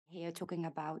here talking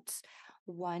about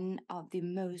one of the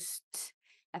most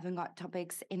avant-garde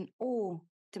topics in all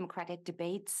democratic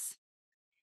debates.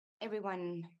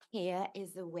 Everyone here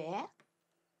is aware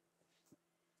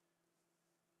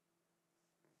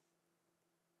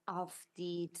of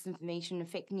the disinformation,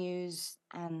 fake news,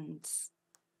 and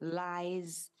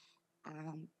lies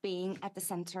being at the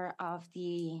center of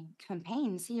the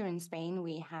campaigns here in Spain.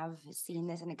 We have seen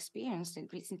this and experienced it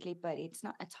recently, but it's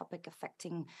not a topic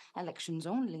affecting elections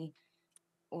only,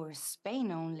 or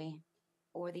Spain only,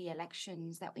 or the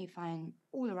elections that we find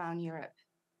all around Europe.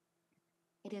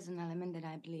 It is an element that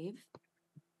I believe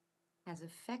has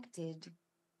affected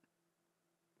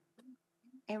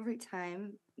every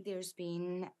time there's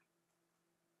been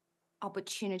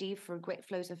opportunity for great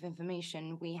flows of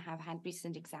information. We have had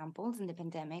recent examples in the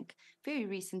pandemic. Very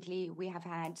recently, we have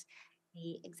had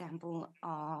the example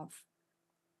of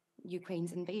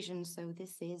Ukraine's invasion. So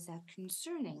this is a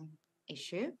concerning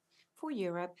issue for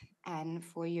Europe and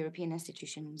for European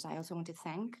institutions. I also want to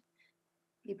thank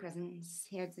the presence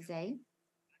here today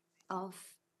of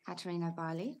Katarina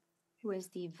Barley, who is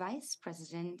the Vice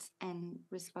President and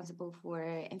responsible for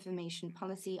information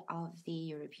policy of the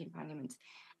European Parliament.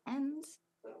 And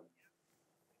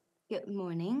good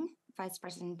morning, Vice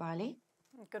President Barley.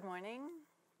 Good morning.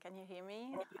 Can you hear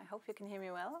me? I hope you can hear me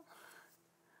well.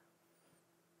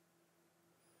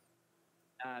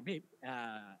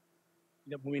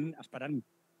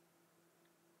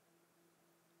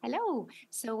 Hello.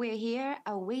 So we're here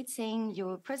awaiting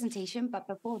your presentation, but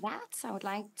before that, I would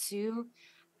like to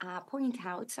point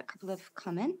out a couple of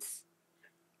comments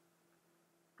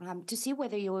to see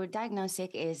whether your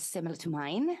diagnostic is similar to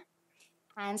mine,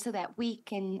 and so that we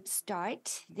can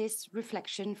start this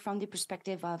reflection from the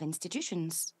perspective of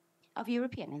institutions, of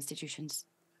European institutions.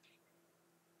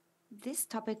 This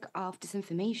topic of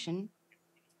disinformation,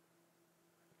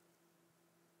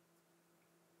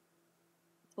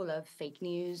 full of fake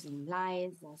news and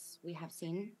lies, as we have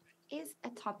seen, is a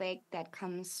topic that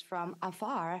comes from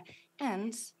afar,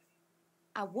 and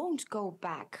I won't go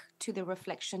back to the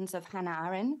reflections of Hannah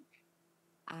Arendt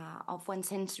of 1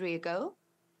 century ago,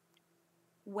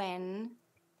 when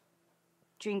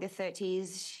during the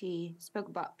 30s she spoke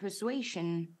about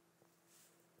persuasion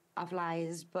of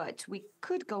lies, but we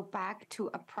could go back to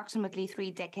approximately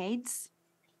 3 decades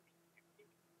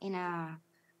in a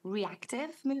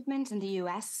reactive movement in the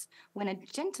US, when a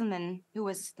gentleman who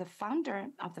was the founder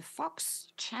of the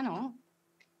Fox channel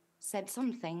said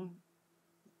something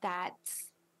that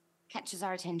catches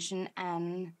our attention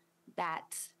and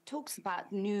that talks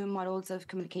about new models of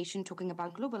communication, talking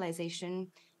about globalization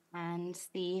and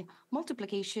the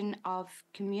multiplication of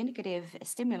communicative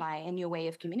stimuli, a new way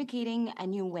of communicating, a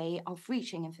new way of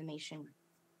reaching information.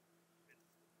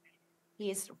 He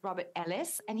is Robert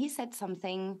Ellis, and he said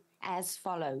something as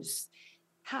follows: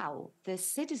 how the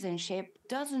citizenship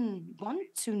doesn't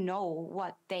want to know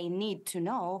what they need to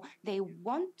know. They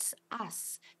want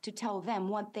us to tell them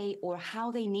what they or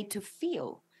how they need to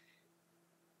feel.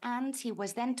 And he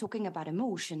was then talking about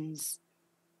emotions.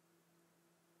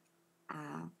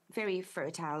 Very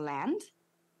fertile land,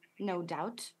 no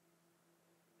doubt.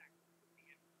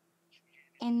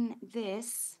 In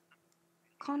this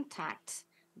contact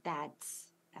that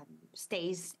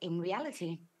stays in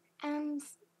reality. And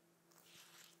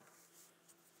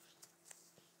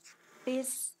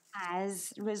this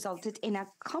has resulted in a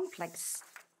complex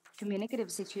communicative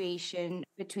situation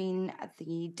between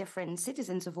the different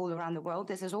citizens of all around the world.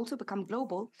 This has also become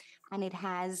global, and it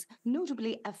has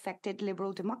notably affected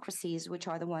liberal democracies, which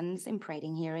are the ones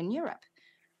imperating here in Europe.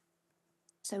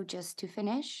 So just to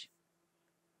finish,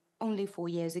 only 4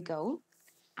 years ago,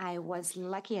 I was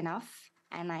lucky enough,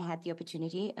 and I had the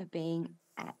opportunity of being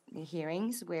at the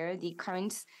hearings where the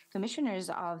current commissioners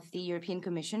of the European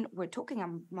Commission were talking,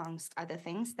 amongst other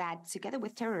things, that together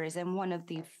with terrorism, one of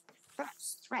the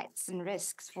first threats and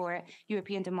risks for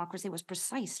European democracy was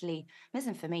precisely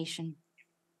misinformation.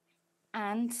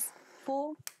 And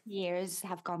 4 years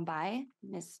have gone by,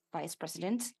 Ms. Vice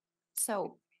President.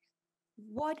 So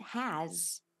what have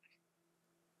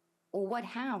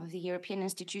the European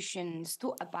institutions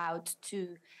thought about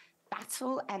to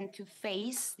battle and to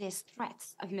face this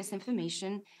threat of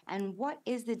misinformation, and what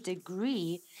is the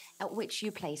degree at which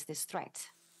you place this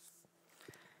threat?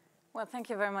 Well, thank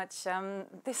you very much.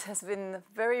 This has been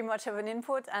very much of an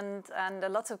input, and a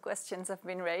lot of questions have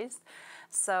been raised.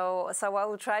 So I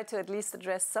will try to at least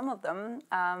address some of them.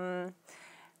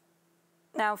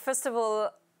 Now, first of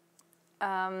all,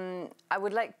 I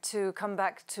would like to come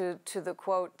back to the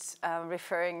quote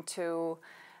referring to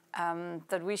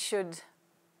that we should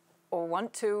or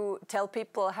want to tell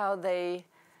people how they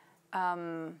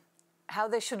how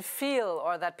they should feel,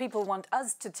 or that people want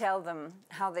us to tell them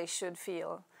how they should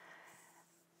feel.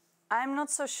 I'm not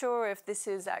so sure if this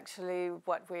is actually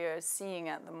what we are seeing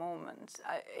at the moment.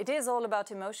 It is all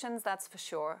about emotions, that's for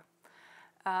sure.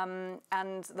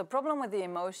 And the problem with the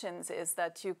emotions is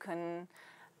that you can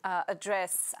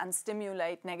address and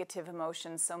stimulate negative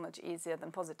emotions so much easier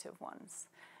than positive ones.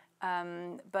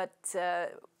 But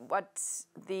what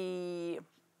the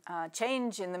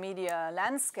change in the media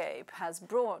landscape has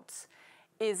brought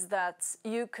is that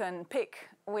you can pick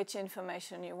which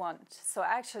information you want. So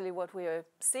actually what we are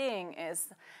seeing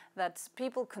is that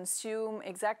people consume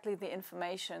exactly the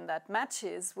information that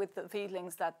matches with the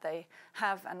feelings that they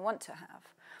have and want to have.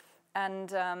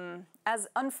 And as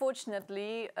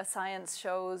unfortunately science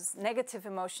shows, negative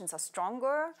emotions are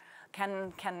stronger,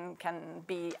 can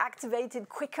be activated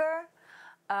quicker.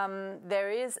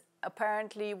 There is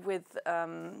apparently with a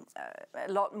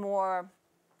lot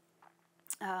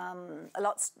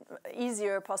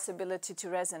easier possibility to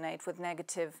resonate with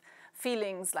negative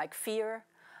feelings like fear,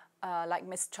 like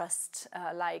mistrust,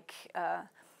 like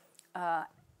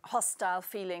hostile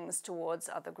feelings towards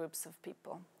other groups of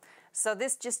people. So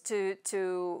this just to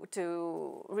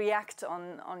react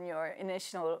on your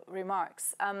initial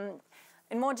remarks.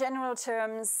 In more general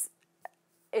terms,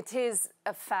 it is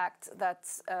a fact that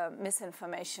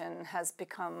misinformation has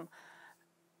become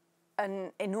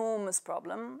an enormous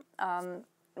problem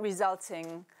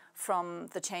resulting from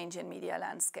the change in media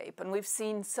landscape. And we've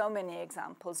seen so many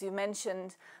examples. You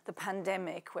mentioned the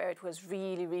pandemic, where it was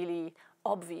really, really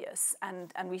obvious,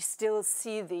 and we still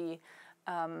see the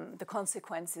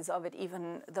consequences of it,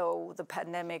 even though the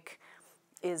pandemic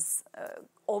is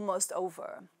almost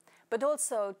over. But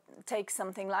also take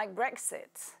something like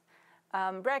Brexit.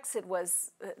 Brexit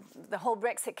was, the whole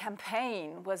Brexit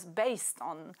campaign was based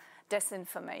on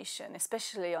disinformation,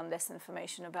 especially on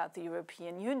disinformation about the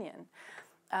European Union.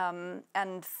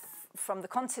 And from the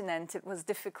continent, it was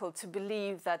difficult to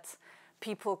believe that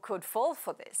people could fall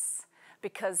for this,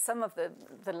 because some of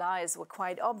the lies were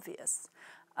quite obvious.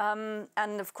 And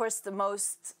of course, the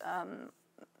most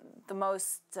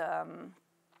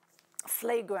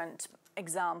flagrant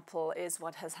example is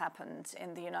what has happened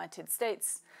in the United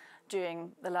States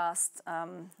during the last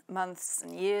months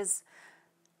and years,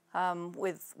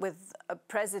 with a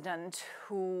president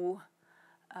who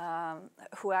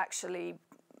actually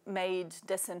made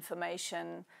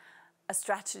disinformation a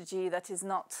strategy that is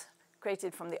not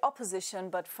created from the opposition,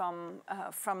 but from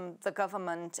the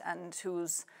government, and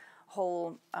whose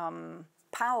whole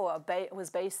power was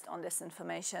based on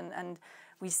disinformation. And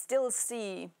we still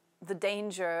see the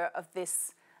danger of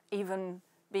this even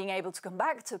being able to come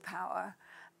back to power.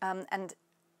 And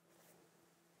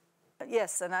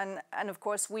yes, and of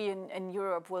course we in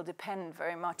Europe will depend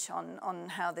very much on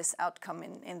how this outcome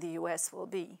in the US will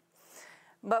be.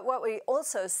 But what we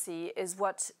also see is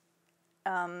what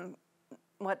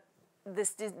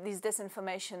these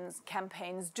disinformation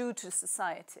campaigns do to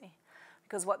society.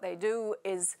 Because what they do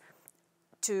is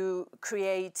to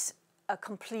create a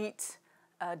complete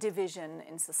division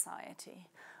in society.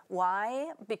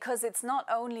 Why? Because it's not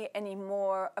only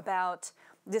anymore about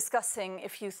discussing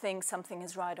if you think something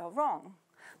is right or wrong,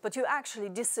 but you actually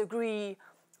disagree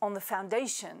on the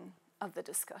foundation of the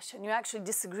discussion. You actually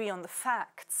disagree on the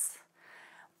facts.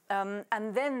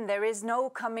 And then there is no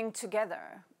coming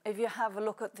together. If you have a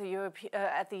look at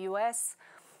the US,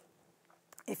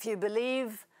 if you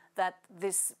believe that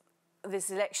this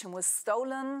election was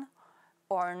stolen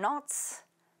or not,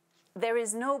 there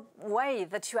is no way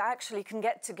that you actually can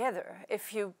get together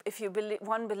if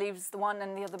one believes the one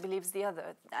and the other believes the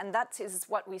other. And that is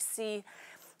what we see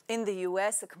in the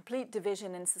US, a complete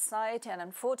division in society. And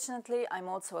unfortunately, I'm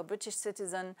also a British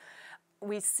citizen.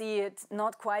 We see it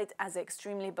not quite as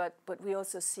extremely, but we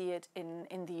also see it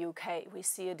in the UK. We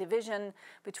see a division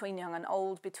between young and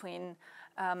old, between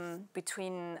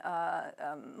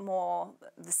more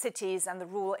the cities and the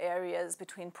rural areas,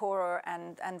 between poorer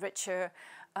and richer,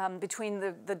 between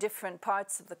the different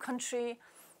parts of the country,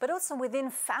 but also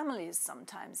within families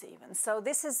sometimes even. So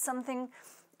this is something,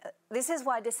 this is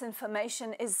why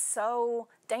disinformation is so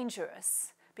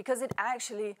dangerous, because it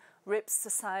actually rips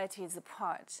societies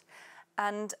apart.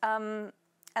 And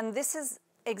this is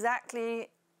exactly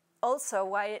also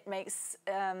why it makes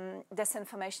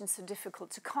disinformation so difficult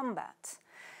to combat.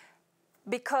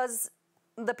 Because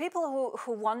the people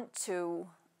who want to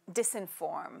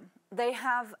disinform, they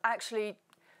have actually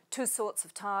two sorts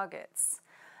of targets.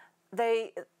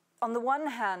 On the one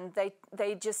hand,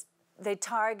 they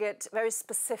target very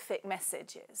specific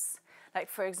messages. Like,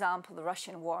 for example, the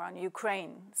Russian war on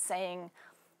Ukraine, saying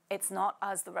it's not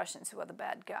us, the Russians, who are the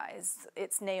bad guys.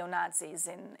 It's neo-Nazis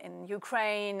in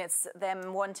Ukraine. It's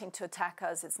them wanting to attack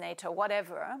us. It's NATO,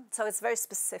 whatever. So it's very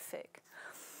specific.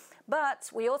 But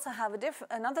we also have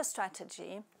another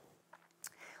strategy,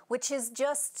 which is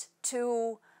just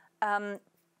to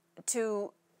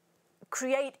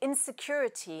create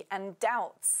insecurity and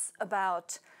doubts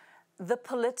about the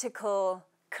political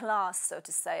class, so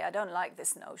to say. I don't like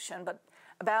this notion, but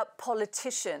about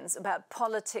politicians, about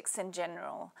politics in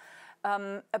general,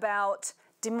 about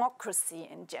democracy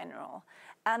in general,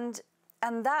 and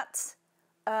that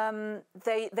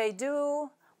they do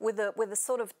with a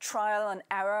sort of trial and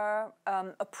error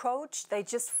approach. They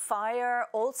just fire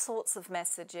all sorts of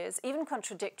messages, even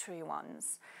contradictory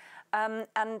ones, and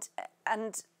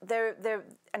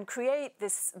create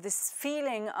this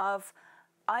feeling of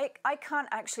I can't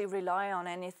actually rely on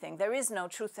anything. There is no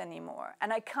truth anymore,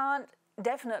 and I can't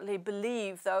definitely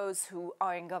believe those who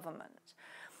are in government.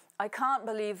 I can't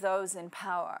believe those in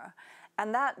power.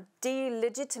 And that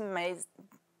this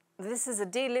is a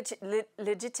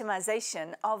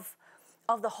delegitimization of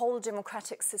the whole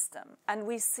democratic system. And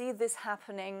we see this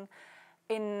happening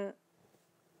in,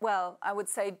 well, I would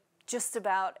say just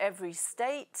about every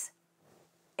state,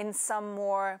 in some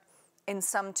more, in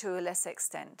some to a less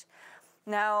extent.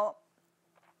 Now,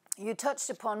 you touched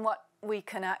upon what we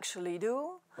can actually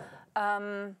do.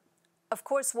 Of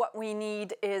course, what we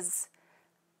need is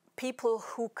people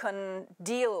who can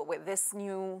deal with this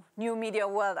new media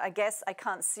world. I guess I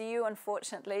can't see you,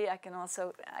 unfortunately. I can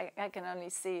only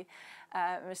see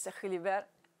Mr. Gilibert.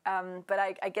 But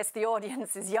I guess the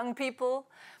audience is young people.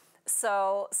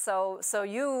 So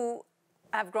you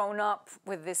have grown up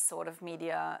with this sort of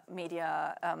media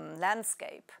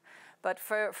landscape. But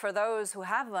for those who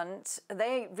haven't,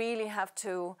 they really have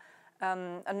to,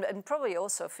 and probably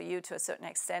also for you to a certain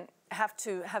extent, have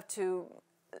to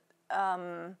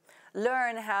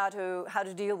learn how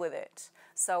to deal with it.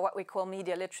 So what we call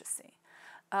media literacy,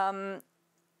 and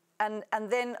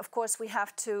then of course we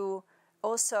have to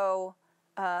also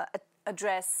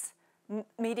address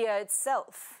media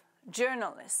itself,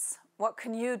 journalists. What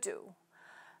can you do?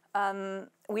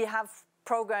 We have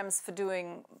programs for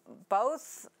doing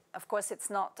both. Of course, it's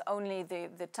not only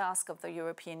the task of the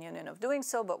European Union of doing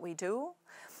so, but we do.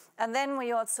 And then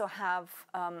we also have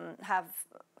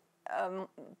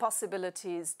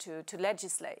possibilities to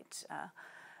legislate.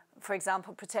 For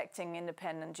example, protecting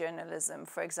independent journalism.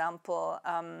 For example,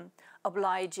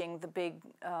 obliging the big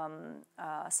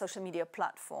social media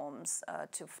platforms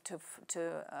to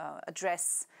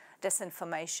address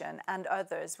disinformation and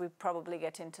others. We probably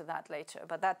get into that later.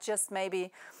 But that just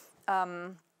maybe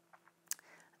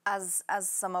as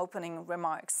some opening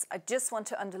remarks. I just want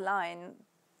to underline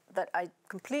that I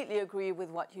completely agree with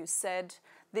what you said.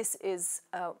 This is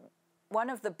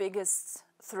one of the biggest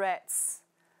threats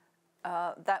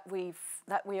that we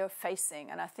are facing,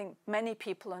 and I think many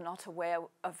people are not aware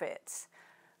of it.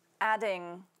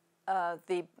 Adding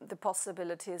the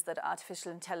possibilities that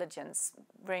artificial intelligence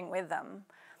bring with them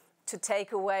to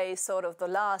take away sort of the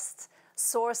last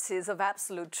sources of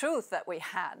absolute truth that we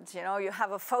had. You know, you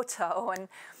have a photo and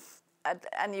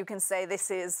you can say this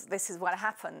is what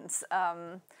happened,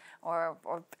 or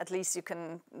at least you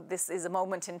can. This is a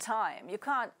moment in time. You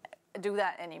can't do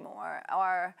that anymore.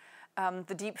 Or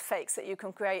the deep fakes that you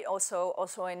can create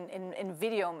also in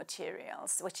video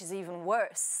materials, which is even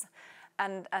worse.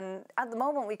 And at the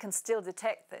moment we can still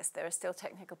detect this. There are still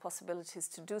technical possibilities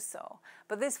to do so,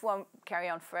 but this won't carry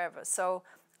on forever. So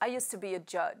I used to be a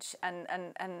judge, and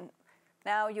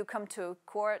now you come to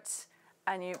court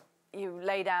and you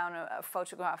lay down a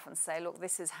photograph and say, look,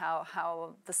 this is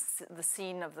how the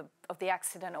scene of the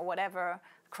accident or whatever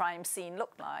crime scene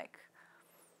looked like,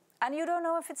 and you don't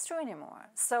know if it's true anymore.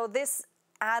 So this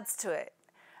adds to it,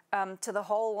 to the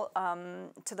whole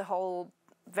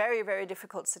very, very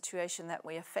difficult situation that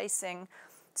we are facing.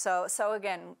 So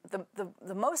again,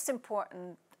 the most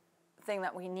important thing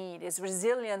that we need is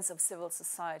resilience of civil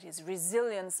societies,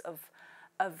 resilience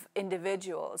of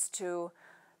individuals to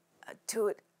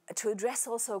address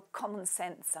also common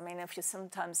sense. I mean, if you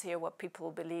sometimes hear what people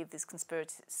believe, these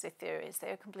conspiracy theories,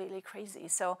 they're completely crazy.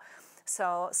 So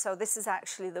this is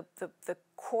actually the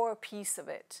core piece of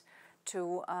it,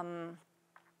 to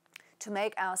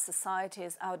make our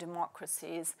societies, our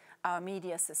democracies, our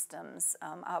media systems,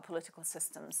 our political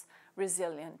systems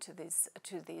resilient to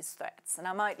these threats. And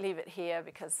I might leave it here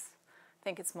because I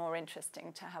think it's more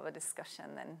interesting to have a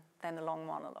discussion than a long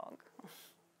monologue.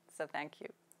 So thank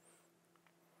you.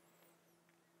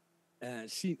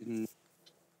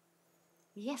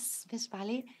 Yes, Ms.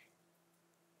 Barley.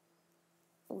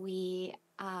 we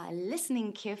are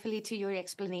listening carefully to your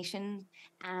explanation,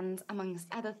 and amongst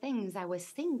other things, I was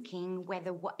thinking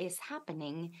whether what is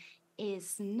happening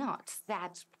is not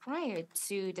that prior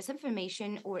to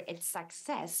disinformation or its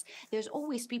success, there's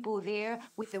always people there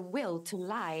with the will to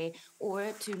lie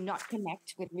or to not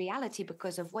connect with reality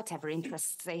because of whatever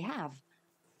interests they have.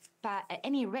 But at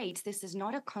any rate, this is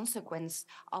not a consequence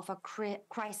of a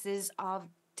crisis of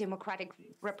democratic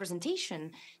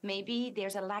representation. Maybe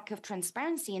there's a lack of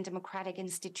transparency in democratic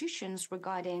institutions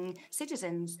regarding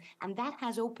citizens, and that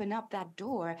has opened up that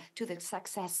door to the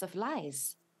success of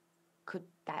lies. Could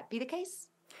that be the case?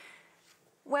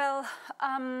 Well,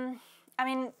 I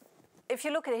mean, if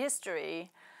you look at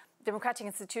history, democratic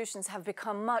institutions have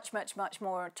become much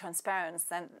more transparent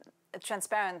than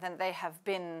they have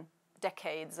been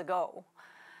decades ago.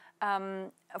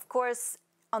 Of course,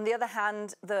 on the other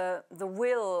hand, the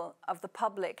will of the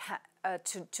public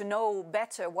to know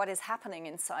better what is happening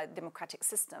inside democratic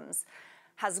systems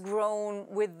has grown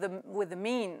with the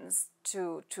means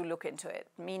to look into it,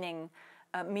 meaning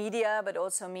media, but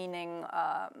also meaning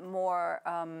more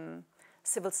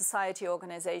civil society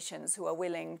organizations who are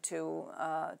willing to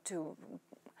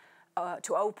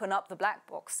open up the black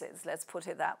boxes. Let's put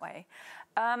it that way.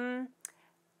 I'm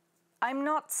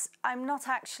not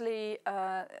actually.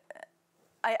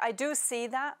 I do see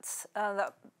that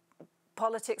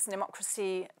politics and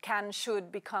democracy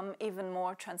should become even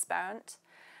more transparent,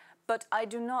 but I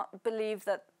do not believe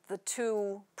that the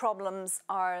two problems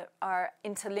are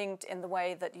interlinked in the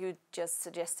way that you just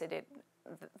suggested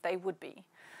they would be,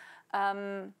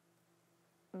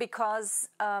 because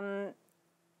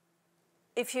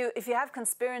if you have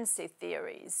conspiracy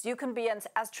theories, you can be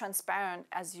as transparent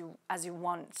as you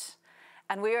want,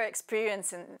 and we are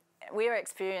experiencing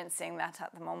that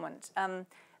at the moment.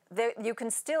 You can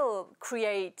still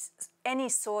create any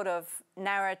sort of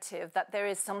narrative that there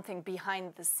is something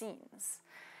behind the scenes.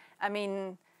 I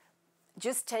mean,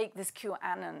 just take this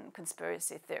QAnon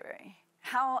conspiracy theory.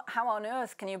 How on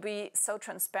earth can you be so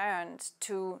transparent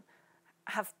to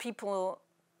have people,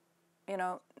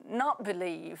 not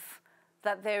believe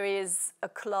that there is a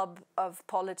club of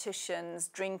politicians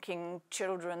drinking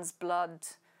children's blood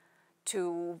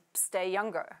to stay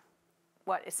younger?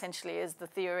 What essentially is the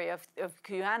theory of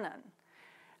QAnon.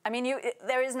 I mean,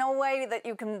 there is no way that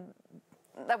you can,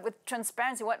 that with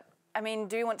transparency,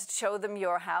 do you want to show them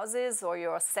your houses or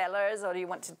your cellars, or do you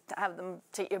want to have them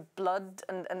take your blood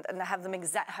and have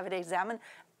it examined?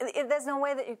 There's no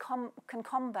way that you can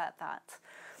combat that.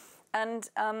 And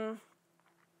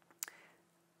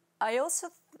I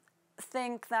also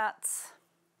think that,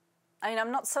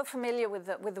 I'm not so familiar with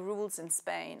the rules in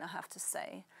Spain, I have to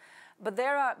say. But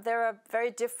there are very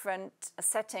different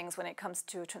settings when it comes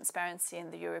to transparency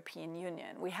in the European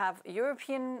Union. We have a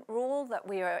European rule that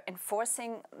we are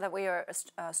enforcing, that we are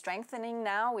strengthening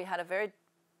now. We had a very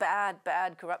bad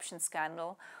corruption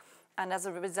scandal, and as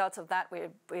a result of that, we're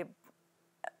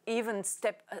even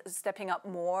stepping up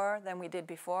more than we did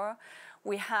before.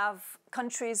 We have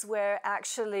countries where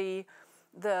actually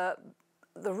the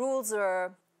rules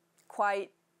are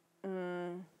quite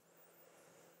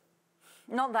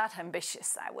not that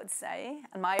ambitious, I would say,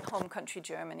 and my home country,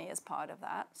 Germany, is part of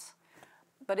that.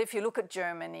 But if you look at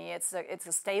Germany, it's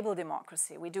a stable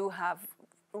democracy. We do have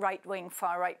right-wing,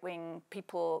 far right-wing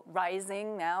people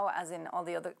rising now, as in all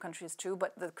the other countries too,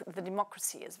 but the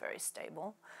democracy is very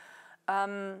stable.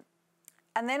 And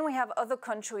then we have other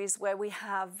countries where we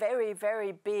have very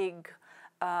big,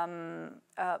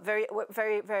 very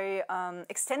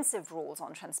extensive rules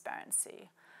on transparency,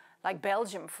 like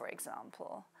Belgium, for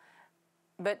example.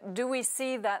 But do we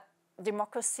see that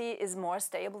democracy is more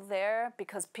stable there?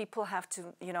 Because people have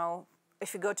to,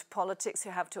 if you go to politics,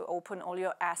 you have to open all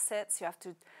your assets. You have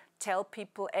to tell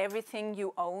people everything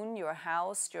you own, your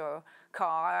house, your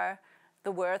car,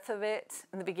 the worth of it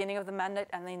in the beginning of the mandate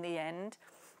and in the end.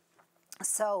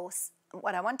 So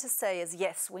what I want to say is,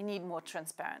 yes, we need more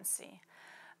transparency.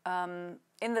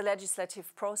 In the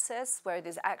legislative process, where it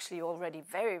is actually already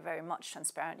very much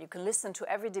transparent. You can listen to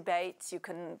every debate, you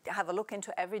can have a look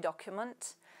into every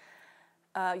document.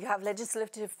 You have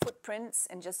legislative footprints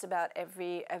in just about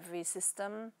every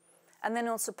system, and then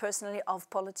also personally of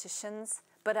politicians.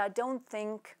 But I don't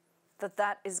think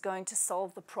that is going to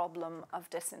solve the problem of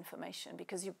disinformation,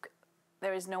 because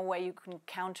there is no way you can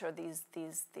counter these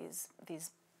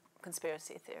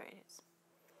conspiracy theories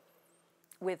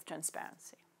with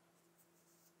transparency.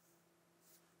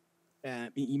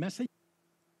 And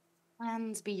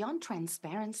beyond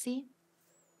transparency,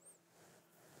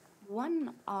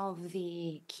 one of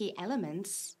the key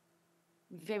elements,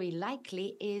 very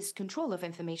likely, is control of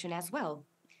information as well.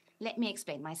 Let me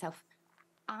explain myself.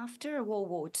 After World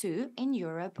War II, in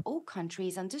Europe, all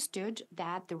countries understood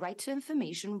that the right to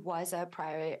information was a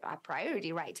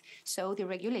priority right. So the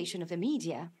regulation of the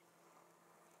media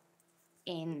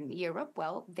in Europe,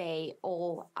 well, they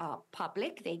all are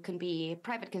public. They can be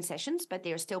private concessions, but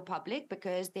they're still public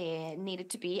because there needed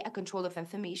to be a control of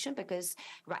information, because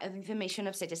right of information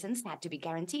of citizens had to be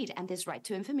guaranteed. And this right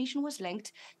to information was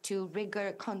linked to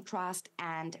rigor, contrast,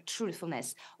 and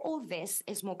truthfulness. All this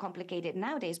is more complicated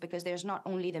nowadays because there's not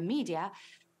only the media,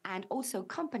 and also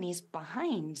companies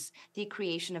behind the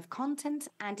creation of content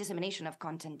and dissemination of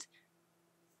content,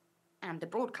 and the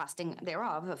broadcasting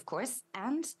thereof, of course,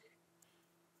 and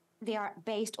they are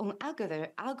based on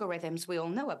algorithms we all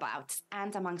know about.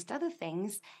 And amongst other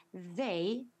things,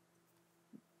 they,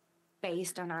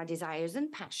 based on our desires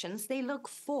and passions, they look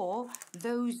for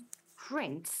those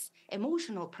prints,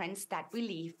 emotional prints that we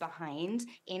leave behind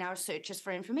in our searches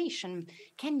for information.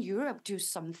 Can Europe do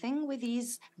something with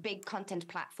these big content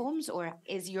platforms, or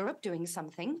is Europe doing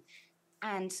something?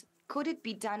 And could it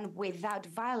be done without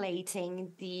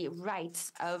violating the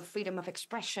rights of freedom of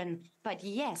expression, but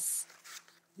yes,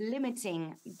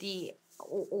 limiting the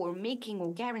or making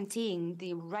or guaranteeing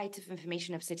the right of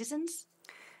information of citizens?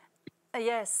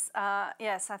 Yes,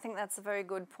 I think that's a very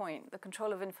good point. The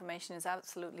control of information is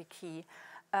absolutely key.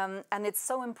 And it's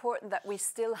so important that we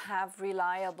still have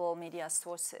reliable media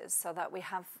sources, so that we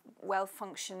have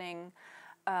well-functioning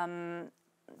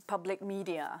public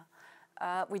media.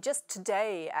 We just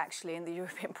today, actually, in the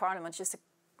European Parliament, just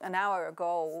an hour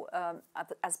ago,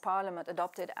 as Parliament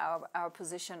adopted our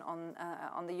position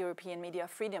on the European Media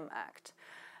Freedom Act,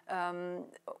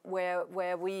 where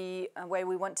we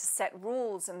want to set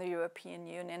rules in the European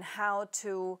Union how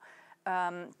to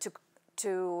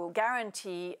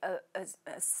guarantee a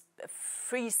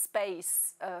free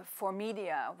space for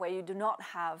media, where you do not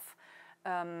have,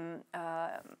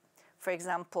 for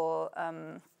example,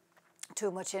 too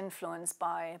much influence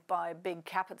by big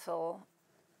capital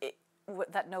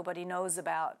that nobody knows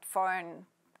about, foreign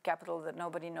capital that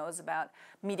nobody knows about,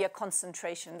 media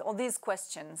concentration. All these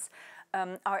questions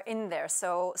are in there.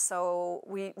 So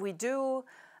we do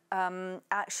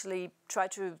actually try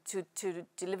to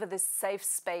deliver this safe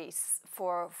space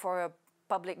for a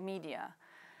public media.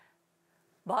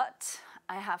 But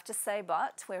I have to say,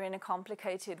 we're in a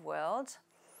complicated world.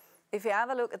 If you have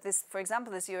a look at this, for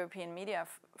example, this European Media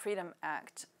Freedom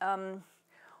Act,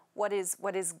 what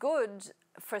is good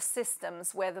for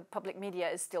systems where the public media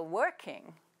is still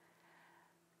working,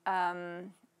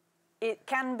 it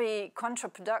can be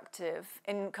counterproductive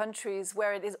in countries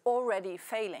where it is already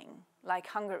failing, like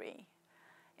Hungary.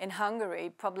 In Hungary,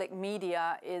 public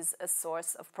media is a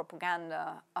source of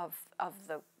propaganda, of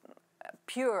the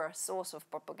pure source of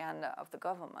propaganda of the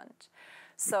government.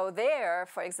 So there,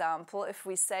 for example, if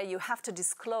we say you have to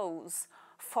disclose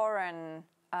foreign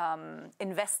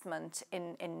investment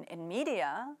in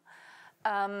media,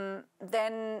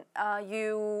 then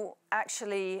you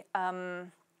actually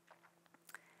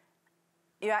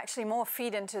more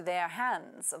feed into their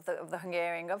hands of the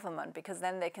Hungarian government, because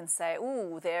then they can say,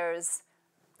 ooh, their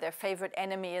favorite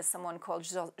enemy is someone called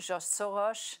George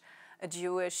Soros, a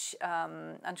Jewish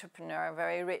entrepreneur, a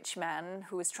very rich man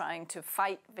who is trying to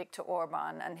fight Viktor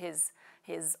Orban and his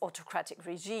autocratic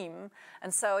regime.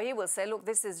 And so he will say, look,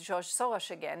 this is George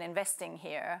Soros again investing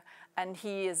here, and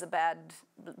he is a bad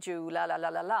Jew, la la la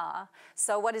la la.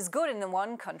 So what is good in the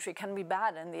one country can be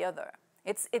bad in the other.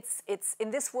 It's in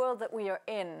this world that we are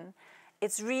in,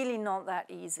 it's really not that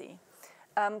easy.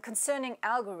 Concerning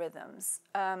algorithms,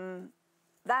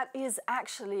 that is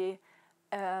actually,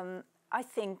 I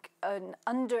think, an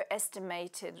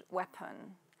underestimated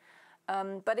weapon.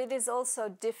 But it is also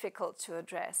difficult to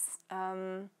address.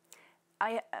 When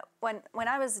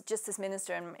I was Justice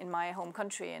Minister in my home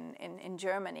country in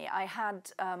Germany, I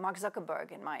had Mark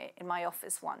Zuckerberg in my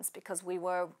office once, because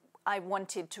I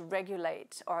wanted to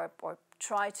regulate or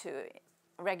try to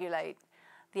regulate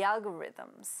the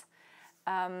algorithms,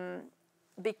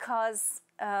 because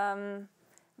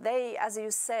they, as you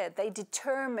said, they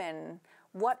determine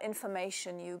what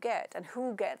information you get and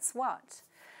who gets what.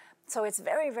 So it's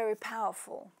very, very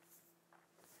powerful.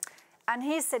 And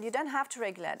he said, you don't have to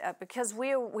regulate it because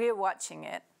we're watching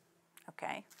it,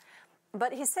 okay?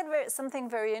 But he said something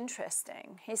very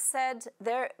interesting. He said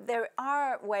there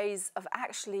are ways of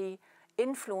actually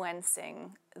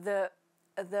influencing the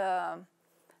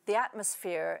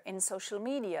atmosphere in social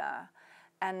media,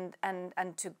 and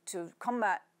to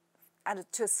combat, and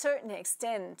to a certain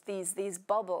extent, these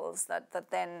bubbles that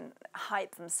then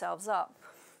hype themselves up.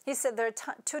 He said there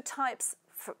are two types.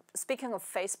 Speaking of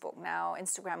Facebook now,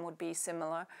 Instagram would be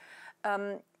similar.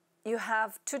 you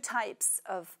have two types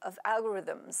of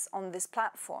algorithms on this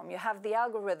platform. You have the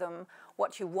algorithm,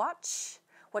 what you watch,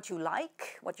 what you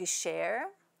like, what you share.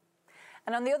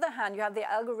 And on the other hand, you have the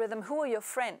algorithm, who are your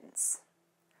friends?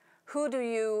 Who do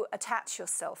you attach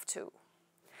yourself to?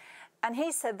 And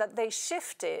he said that they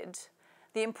shifted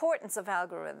the importance of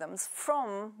algorithms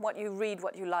from what you read,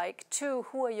 what you like, to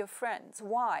who are your friends.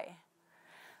 Why?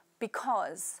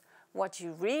 Because what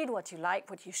you read, what you like,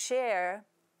 what you share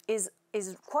is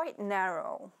quite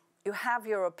narrow. You have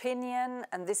your opinion,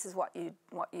 and this is what you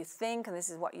think, and this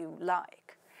is what you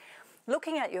like.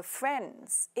 Looking at your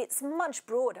friends, it's much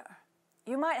broader.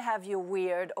 You might have your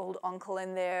weird old uncle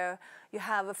in there. You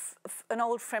have an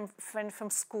old friend from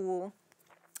school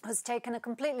who's taken a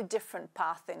completely different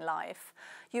path in life.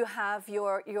 You have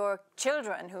your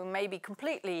children who may be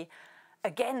completely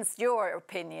against your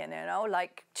opinion, you know,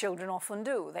 like children often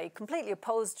do. They completely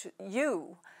oppose to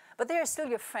you, but they are still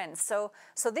your friends. So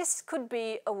this could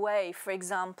be a way, for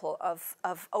example,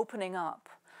 of opening up.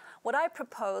 What I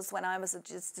proposed when I was a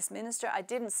justice minister, I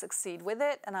didn't succeed with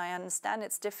it, and I understand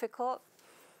it's difficult.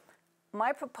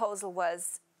 My proposal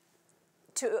was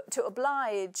to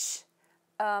oblige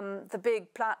the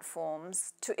big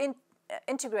platforms to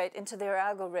integrate into their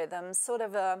algorithms sort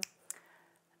of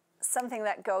something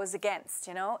that goes against,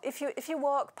 you know. If you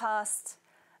walk past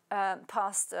a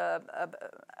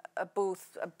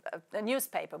booth, a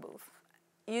newspaper booth,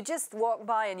 you just walk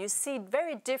by and you see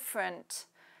very different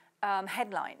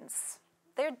headlines.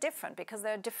 They're different because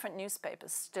there are different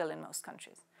newspapers still in most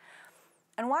countries.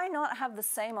 And why not have the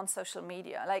same on social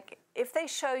media? Like, if they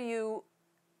show you,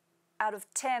 out of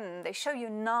 10, they show you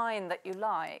 9 that you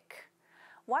like,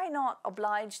 why not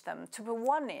oblige them to put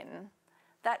one in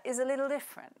that is a little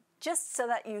different, just so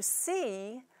that you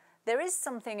see there is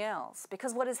something else?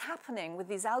 Because what is happening with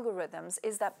these algorithms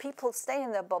is that people stay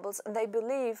in their bubbles and they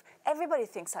believe everybody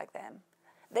thinks like them.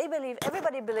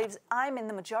 Everybody believes I'm in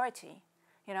the majority,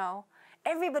 you know.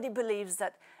 Everybody believes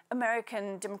that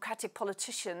American democratic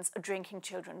politicians are drinking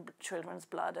children's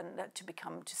blood and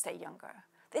to stay younger.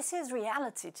 This is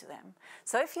reality to them.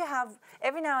 So if you have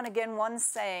every now and again one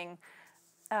saying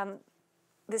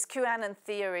this QAnon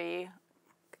theory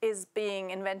is being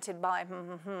invented by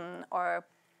or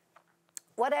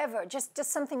whatever, just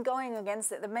something going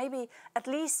against it, that maybe at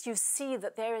least you see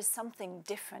that there is something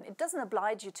different. It doesn't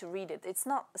oblige you to read it. It's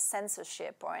not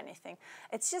censorship or anything.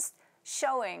 It's just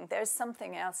showing there's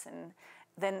something else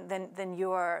than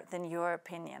your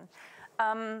opinion.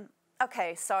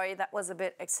 Okay, sorry, that was a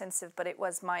bit extensive, but it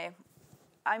was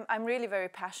I'm really very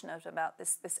passionate about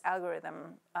this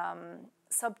algorithm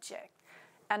subject.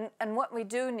 And what we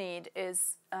do need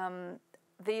is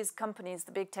these companies,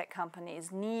 the big tech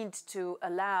companies, need to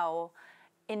allow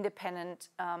independent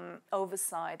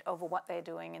oversight over what they're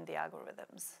doing in the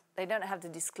algorithms. They don't have to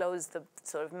disclose the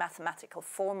sort of mathematical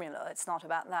formula. It's not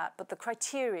about that, but the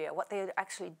criteria, what they're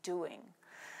actually doing.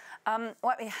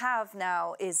 What we have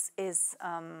now is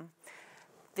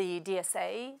the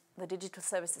DSA, the Digital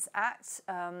Services Act,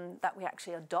 that we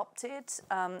actually adopted,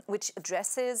 which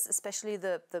addresses especially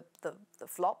the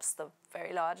flops, the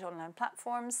very large online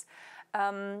platforms,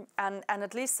 and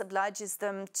at least obliges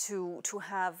them to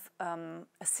have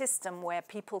a system where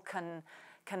people can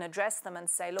address them and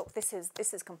say, look, this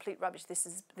is complete rubbish. This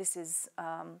is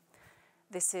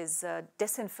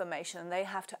disinformation, and they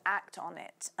have to act on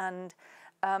it. And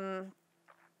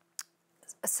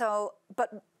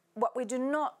but what we do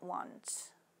not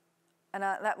want, and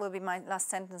that will be my last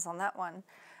sentence on that one,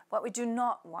 what we do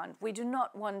not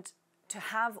want to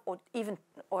have or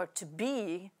to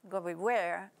be, God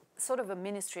beware, sort of a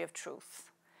ministry of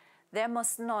truth. There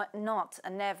must not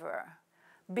and never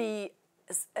be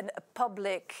a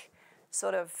public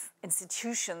sort of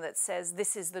institution that says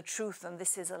this is the truth and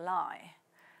this is a lie.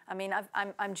 I mean,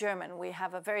 I'm German. We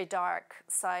have a very dark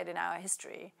side in our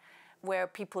history where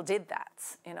people did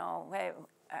that, you know,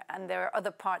 and there are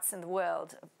other parts in the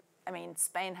world. I mean,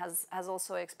 Spain has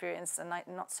also experienced a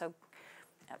not so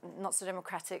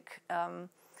democratic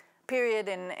period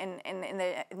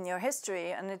in your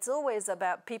history, and it's always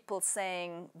about people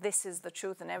saying this is the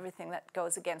truth, and everything that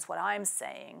goes against what I'm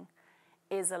saying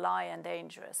is a lie and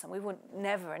dangerous, and we would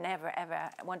never, ever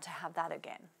want to have that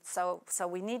again. So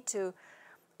we need to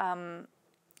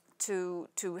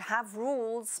have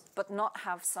rules, but not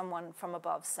have someone from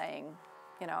above saying,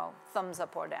 you know, thumbs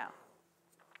up or down.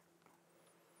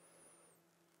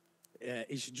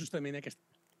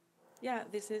 Yeah,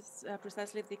 this is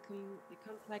precisely the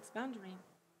complex boundary,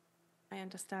 I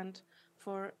understand,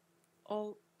 for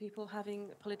all people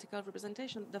having political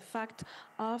representation. The fact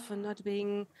of not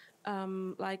being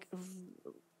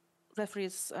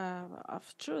referees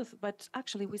of truth, but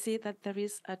actually we see that there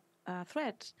is a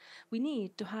threat. We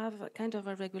need to have a kind of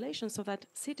a regulation so that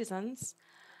citizens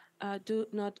do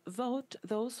not vote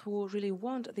those who really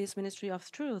want this ministry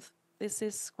of truth. This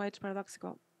is quite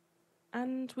paradoxical.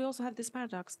 And we also have this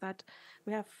paradox that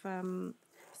we have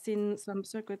seen some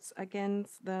circuits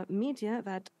against the media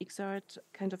that exert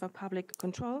kind of a public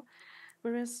control,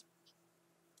 whereas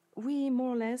we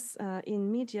more or less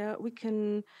in media, we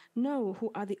can know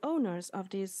who are the owners of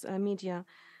these media,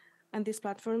 and these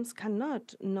platforms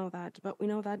cannot know that, but we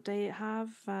know that they have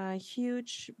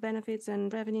huge benefits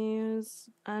and revenues,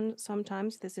 and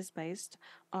sometimes this is based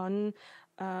on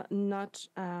not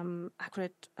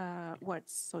accurate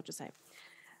words, so to say.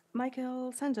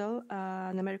 Michael Sandel,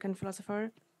 an American philosopher,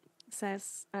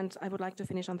 says, and I would like to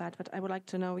finish on that, but I would like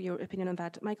to know your opinion on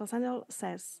that. Michael Sandel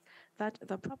says that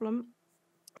the problem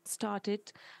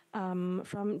started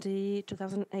from the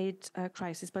 2008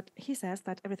 crisis, but he says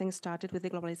that everything started with the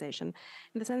globalization,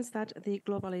 in the sense that the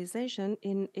globalization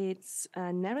in its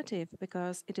narrative,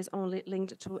 because it is only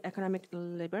linked to economic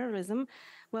liberalism,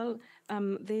 well,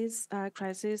 this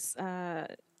crisis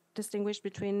distinguished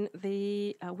between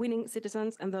the winning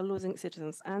citizens and the losing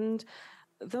citizens. And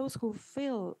those who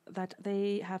feel that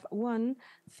they have won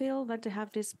feel that they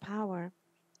have this power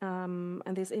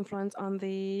and this influence on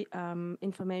the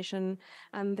information,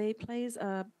 and they place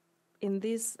in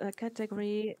this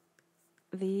category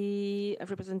the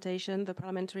representation, the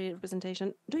parliamentary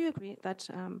representation. Do you agree that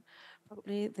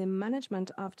probably the management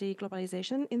of the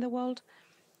globalization in the world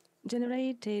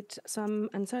generated some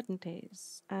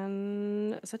uncertainties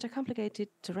and such a complicated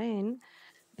terrain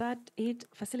that it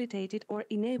facilitated or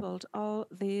enabled all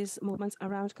these movements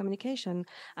around communication,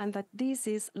 and that this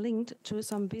is linked to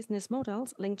some business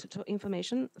models linked to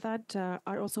information that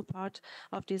are also part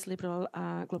of this liberal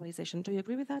globalization? Do you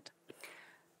agree with that?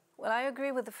 Well, I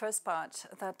agree with the first part,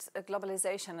 that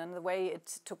globalization and the way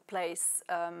it took place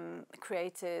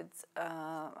created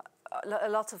a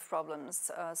lot of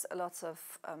problems, a lot of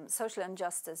social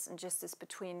injustice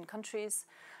between countries.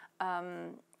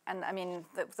 And I mean,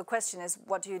 the question is,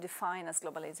 what do you define as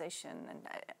globalization? And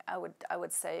I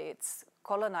would say it's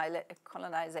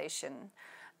colonization,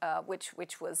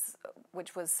 which was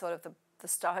sort of the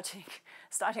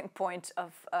starting point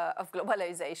of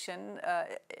globalization.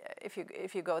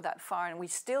 If you go that far, and we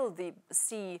still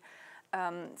see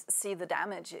the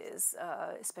damages,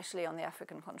 especially on the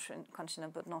African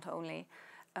continent, but not only.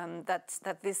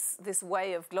 That this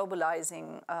way of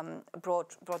globalizing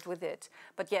brought with it.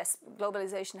 But yes,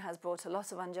 globalization has brought a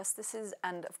lot of injustices,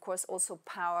 and of course also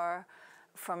power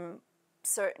from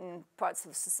certain parts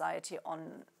of society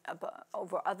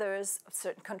over others,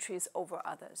 certain countries over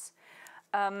others.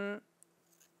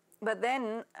 But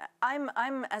then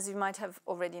I'm, as you might have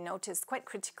already noticed, quite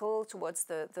critical towards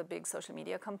the big social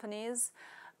media companies.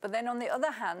 But then on the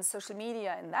other hand, social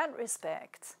media in that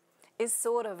respect is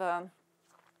sort of a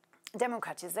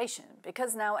democratization,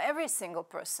 because now every single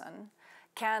person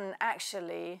can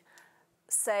actually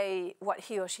say what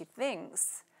he or she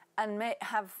thinks and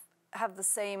have the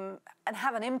same and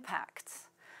have an impact.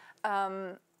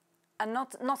 And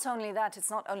not only that, it's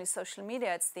not only social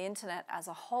media, it's the internet as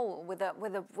a whole. With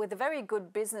a very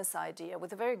good business idea,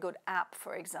 with a very good app,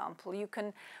 for example, you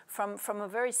can, from a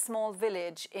very small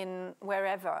village in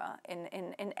wherever,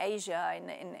 in Asia,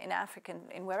 in Africa,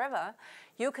 in wherever,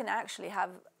 you can actually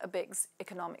have a big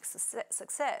economic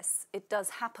success. It does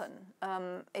happen.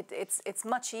 It's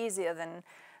much easier than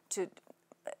to.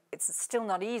 It's still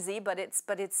not easy, but it's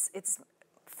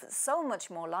so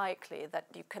much more likely that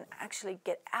you can actually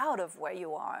get out of where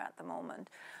you are at the moment,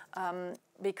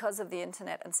 because of the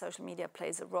internet, and social media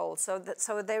plays a role. So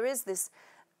there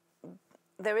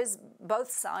is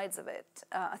both sides of it.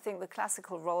 I think the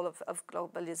classical role of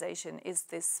globalization is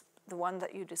the one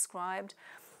that you described,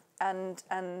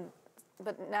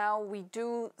 but now we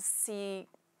do see,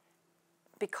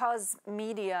 because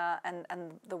media and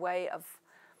the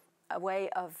a way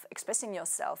of expressing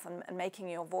yourself and making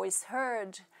your voice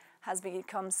heard has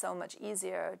become so much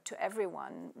easier to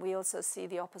everyone. We also see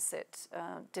the opposite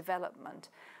development.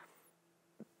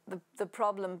 The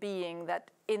problem being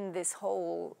that in this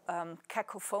whole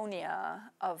cacophonia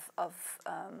of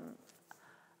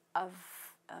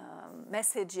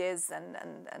messages and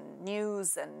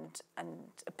news and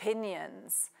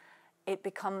opinions, it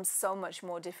becomes so much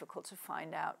more difficult to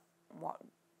find out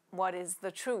what is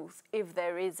the truth, if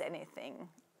there is anything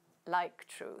like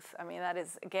truth. I mean, that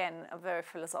is, again, a very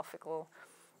philosophical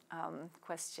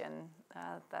question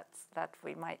that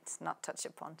we might not touch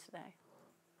upon today.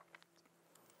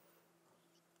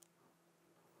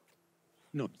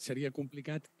 No, seria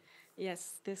complicat.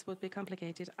 Yes, this would be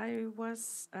complicated. I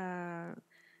was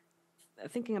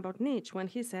thinking about Nietzsche when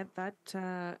he said that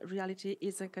reality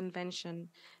is a convention.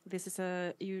 This is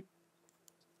a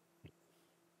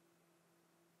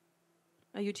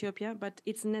utopia, but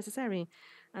it's necessary.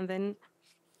 And then,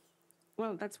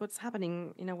 well, that's what's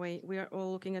happening in a way. We are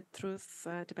all looking at truth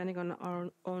depending on our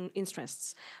own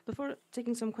interests. Before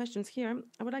taking some questions here,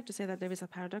 I would like to say that there is a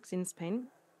paradox in Spain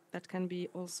that can be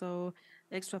also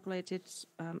extrapolated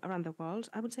around the world.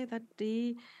 I would say that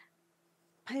the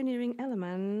pioneering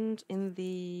element in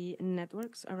the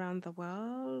networks around the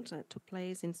world took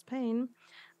place in Spain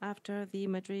after the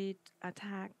Madrid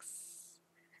attacks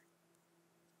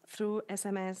through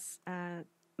SMS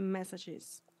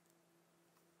messages.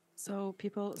 So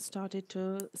people started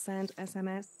to send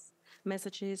SMS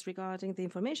messages regarding the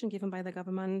information given by the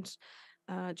government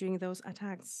during those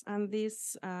attacks. And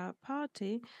this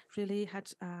party really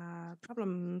had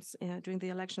problems during the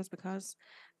elections because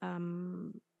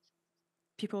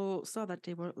people saw that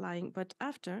they were lying. But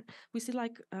after, we see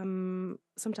like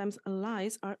sometimes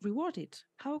lies are rewarded.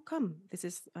 How come this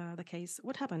is the case?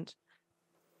 What happened?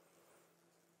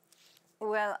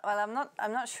 Well, I'm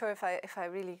not sure if I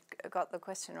really got the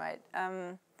question right.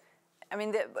 I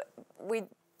mean,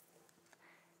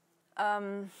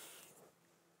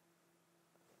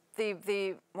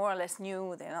 the more or less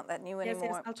new. They're not that new anymore.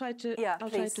 Yes, I'll try to. Yeah, I'll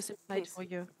try to simplify it for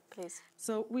you. Please.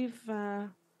 So we've.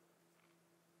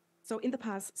 So in the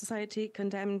past, society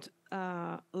condemned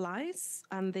lies,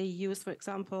 and they used, for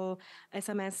example,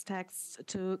 SMS texts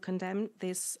to condemn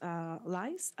these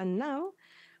lies. And now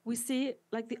we see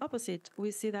like the opposite.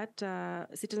 We see that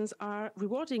citizens are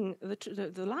rewarding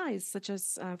the lies, such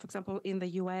as, for example, in the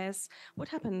US. What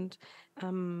happened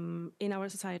in our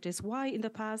societies? Why in the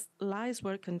past lies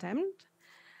were condemned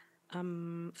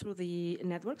through the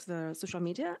networks, the social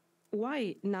media?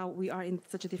 Why now we are in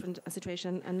such a different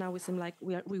situation and now we seem like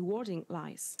we are rewarding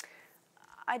lies?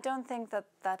 I don't think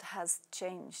that has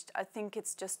changed. I think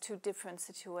it's just two different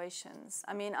situations.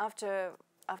 I mean, after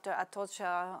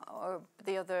Atocha or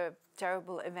the other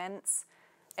terrible events,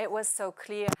 it was so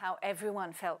clear how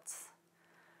everyone felt.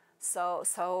 So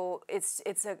it's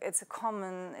a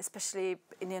common, especially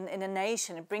in a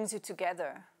nation, it brings you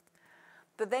together.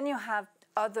 But then you have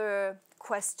other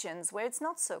questions where it's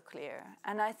not so clear,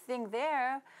 and I think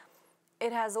there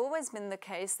it has always been the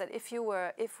case that if you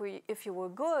were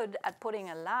good at putting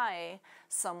a lie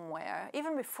somewhere,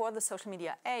 even before the social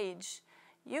media age,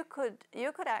 you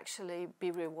could actually be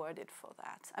rewarded for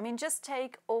that. I mean, just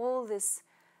take all these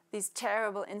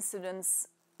terrible incidents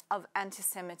of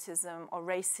anti-Semitism or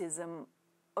racism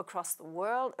across the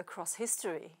world, across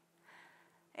history.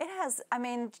 It has, I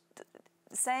mean,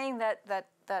 saying that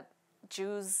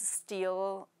Jews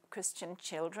steal Christian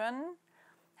children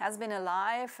has been a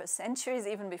lie for centuries,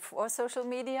 even before social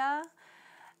media.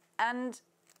 And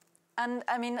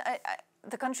I mean,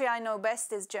 the country I know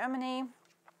best is Germany.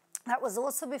 That was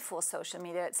also before social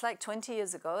media. It's like 20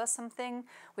 years ago or something.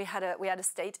 We had a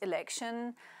state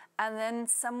election, and then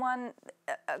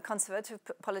a conservative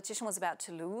politician was about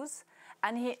to lose,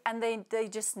 and they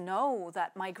just know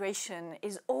that migration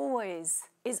is always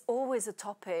a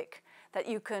topic that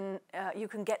you can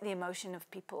get the emotion of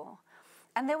people.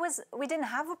 And we didn't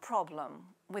have a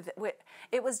problem with it.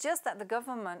 It was just that the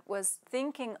government was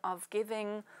thinking of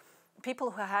giving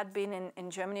people who had been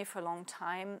in Germany for a long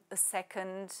time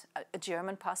a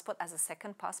German passport as a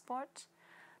second passport,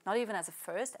 not even as a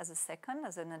first, as a second,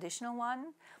 as an additional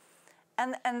one.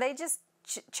 And they just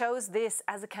chose this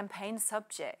as a campaign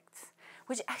subject,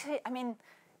 which actually, I mean,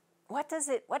 what does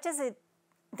it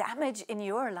damage in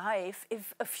your life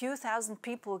if a few thousand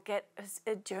people get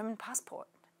a German passport?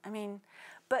 I mean,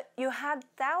 but you had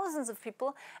thousands of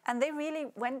people, and they really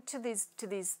went to these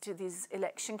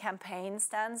election campaign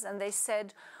stands, and they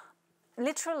said,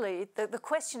 literally, the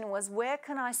question was, where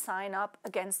can I sign up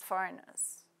against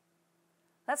foreigners?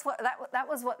 That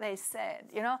was what they said,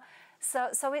 you know.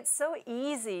 So it's so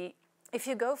easy if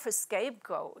you go for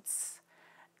scapegoats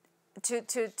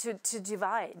to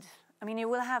divide. I mean, you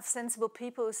will have sensible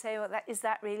people who say, well, is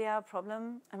that really our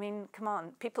problem? I mean, come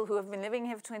on, people who have been living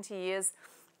here for 20 years,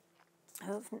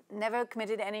 who've never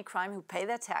committed any crime, who pay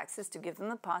their taxes to give them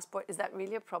the passport, is that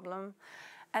really a problem?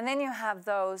 And then you have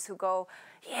those who go,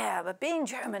 yeah, but being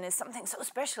German is something so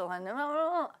special. And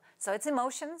so it's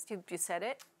emotions, you said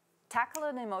it. Tackle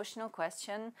an emotional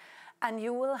question, and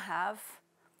you will have,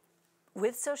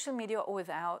 with social media or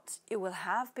without, you will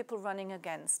have people running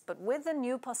against. But with the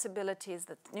new possibilities,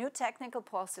 the new technical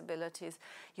possibilities,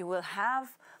 you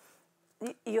have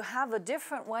a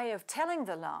different way of telling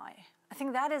the lie. I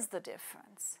think that is the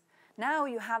difference. Now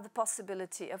you have the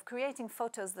possibility of creating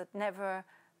photos that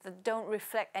don't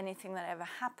reflect anything that ever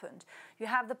happened. You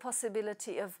have the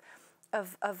possibility of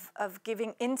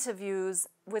giving interviews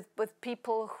with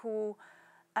people who,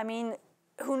 I mean,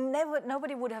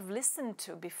 nobody would have listened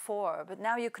to before, but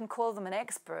now you can call them an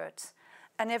expert,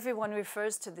 and everyone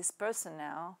refers to this person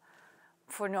now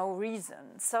for no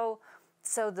reason. So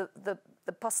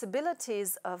the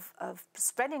possibilities of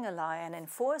spreading a lie and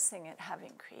enforcing it have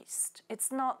increased.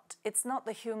 It's not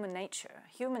the human nature.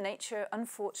 Human nature,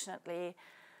 unfortunately,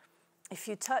 if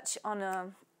you touch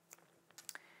on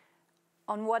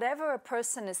whatever a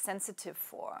person is sensitive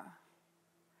for,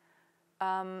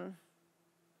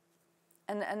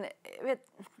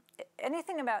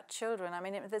 anything about children, I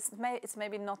mean, it's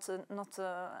maybe not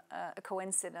a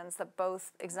coincidence that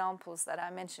both examples that I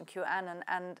mentioned, QAnon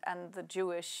and the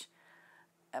Jewish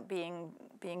being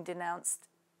denounced,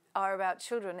 are about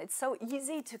children. It's so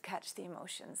easy to catch the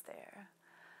emotions there.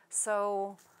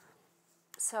 So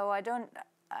I don't.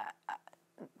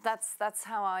 That's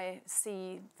how I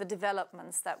see the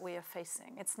developments that we are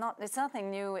facing. It's nothing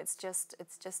new. It's just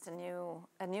a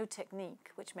new technique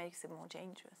which makes it more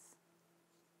dangerous.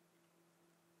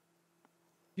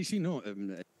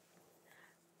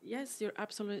 Yes, you're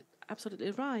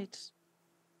absolutely right.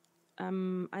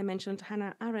 I mentioned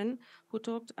Hannah Arendt, who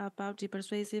talked about the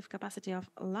persuasive capacity of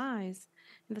lies,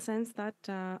 in the sense that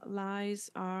lies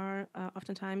are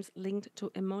oftentimes linked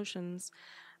to emotions,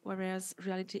 whereas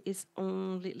reality is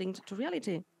only linked to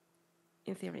reality,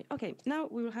 in theory. Okay, now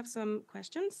we will have some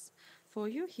questions for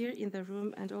you here in the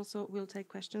room, and also we'll take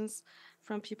questions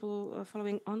from people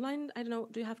following online. I don't know,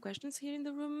 do you have questions here in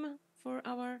the room for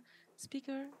our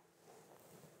speaker?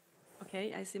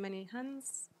 Okay, I see many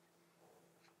hands.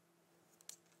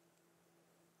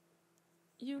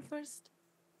 You first.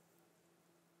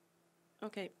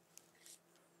 Okay.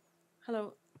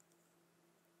 Hello.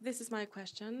 This is my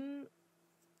question.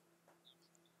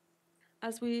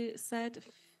 As we said,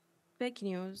 fake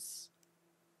news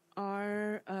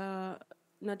are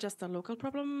not just a local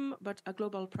problem, but a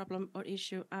global problem or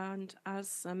issue. And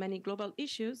as many global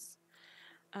issues,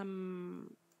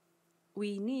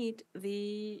 we need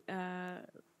the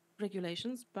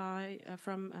regulations by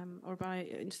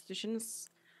institutions,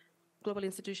 global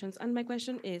institutions. And my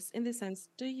question is, in this sense,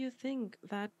 do you think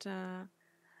that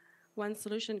one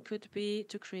solution could be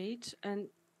to create an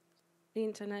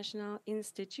international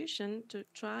institution to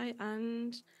try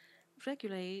and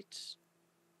regulate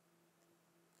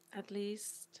at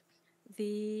least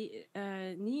the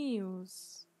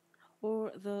news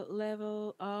or the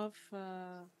level of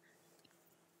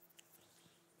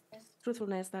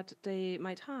truthfulness that they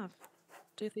might have?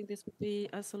 Do you think this would be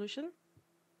a solution?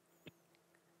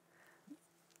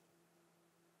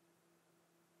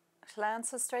 Shall I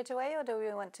answer straight away, or do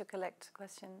we want to collect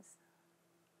questions?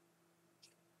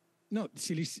 No,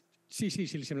 si li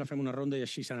sembra fem una ronda i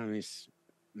així serà més.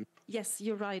 Yes,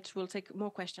 you're right. We'll take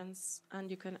more questions and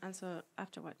you can answer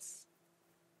afterwards.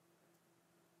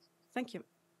 Thank you.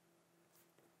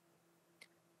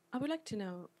 I would like to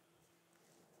know,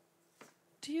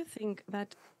 do you think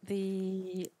that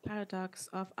the paradox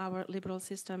of our liberal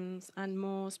systems, and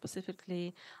more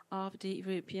specifically of the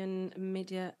European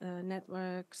media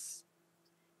networks,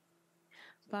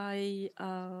 by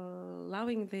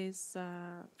allowing this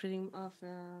freedom of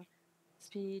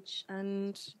speech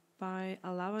and by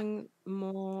allowing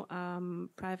more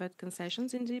private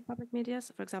concessions in the public media,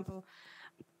 so for example,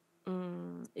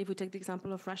 if we take the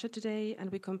example of Russia Today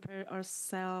and we compare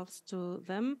ourselves to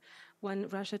them, when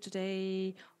Russia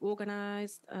Today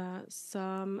organized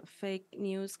some fake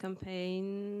news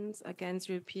campaigns against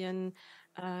European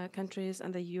countries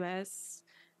and the US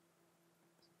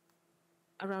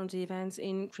around the events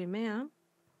in Crimea,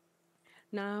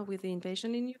 now with the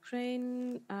invasion in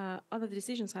Ukraine, other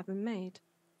decisions have been made.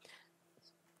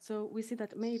 So we see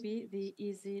that maybe the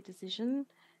easy decision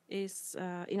is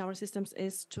in our systems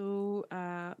is to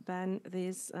ban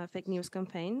these fake news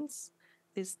campaigns,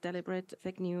 these deliberate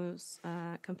fake news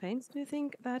campaigns. Do you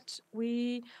think that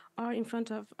we are in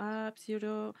front of a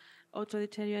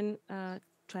pseudo-authoritarian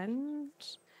trend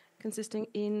consisting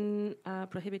in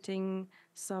prohibiting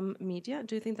some media?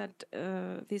 Do you think that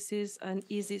this is an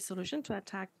easy solution to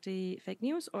attack the fake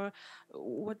news, or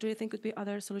what do you think would be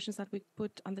other solutions that we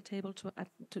put on the table to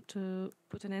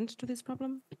put an end to this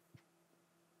problem?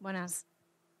 Bones.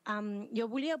 Jo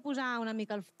volia posar una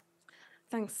mica el...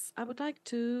 Thanks. I would like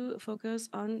to focus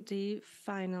on the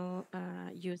final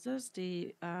users,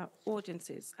 the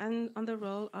audiences, and on the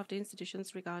role of the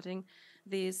institutions regarding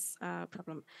this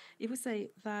problem. If we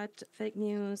say that fake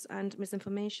news and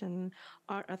misinformation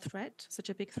are a threat, such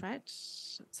a big threat,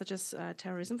 such as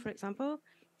terrorism, for example,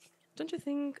 don't you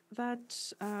think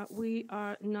that we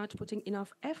are not putting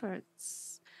enough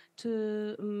efforts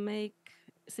to make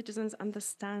citizens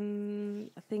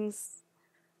understand things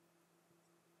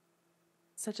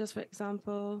such as, for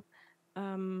example,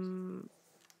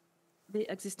 the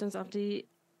existence of the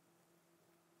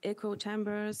echo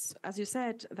chambers, as you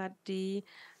said, that the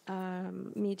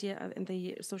media and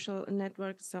the social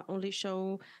networks only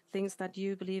show things that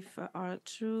you believe are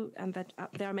true, and that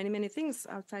there are many, many things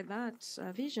outside that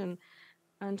vision.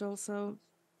 And also,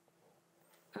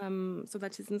 so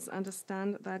that citizens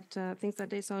understand that things that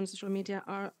they saw on social media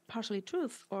are partially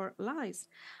truth or lies.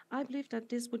 I believe that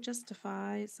this would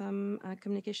justify some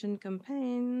communication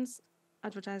campaigns,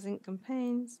 advertising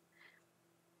campaigns.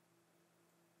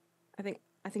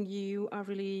 I think you are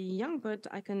really young, but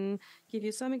I can give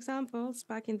you some examples.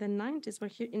 Back in the 90s, where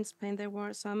here in Spain, there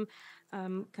were some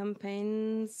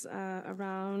campaigns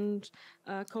around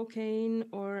cocaine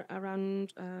or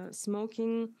around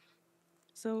smoking.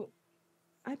 So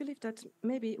I believe that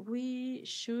maybe we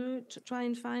should try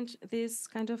and find this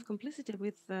kind of complicity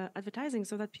with advertising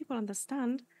so that people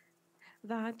understand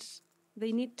that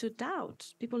they need to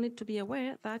doubt. People need to be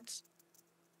aware that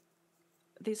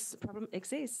this problem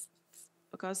exists,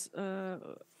 because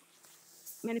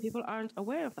many people aren't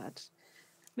aware of that.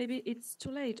 Maybe it's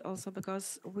too late also,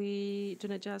 because we do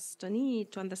not just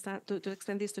need to understand, to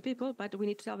explain this to people, but we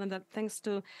need to tell them that thanks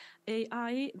to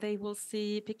AI, they will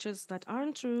see pictures that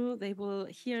aren't true, they will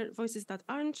hear voices that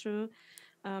aren't true.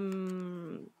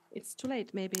 It's too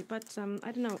late maybe, but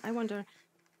I don't know, I wonder,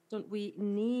 don't we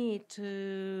need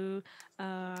to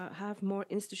have more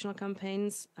institutional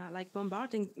campaigns like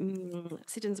bombarding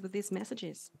citizens with these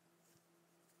messages?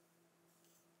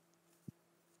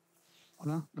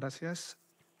 Hola, gracias.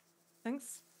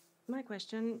 Thanks. My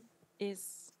question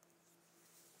is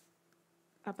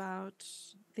about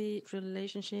the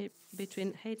relationship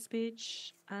between hate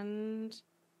speech and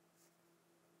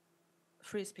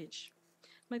free speech.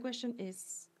 My question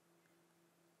is,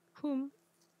 whom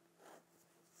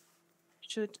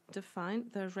should define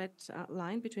the red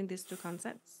line between these two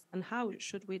concepts? And how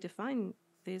should we define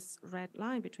this red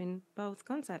line between both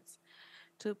concepts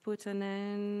to put an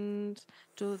end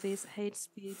to this hate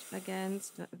speech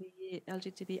against the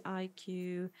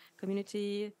LGBTIQ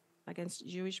community, against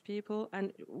Jewish people?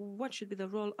 And what should be the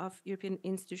role of European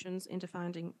institutions in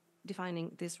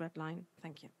defining this red line?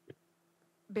 Thank you.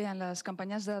 Bé, en les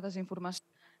campanyes de desinformació.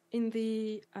 In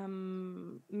the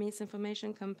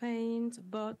misinformation campaigns,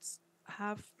 bots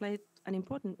have played an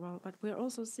important role, but we're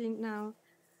also seeing now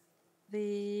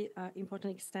the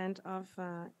important extent of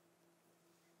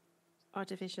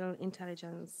artificial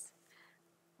intelligence.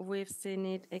 We've seen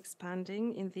it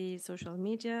expanding in the social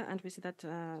media, and we see that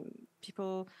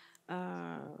people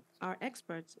are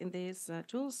experts in these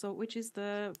tools. So which is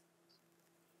the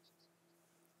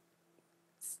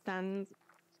stand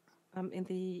in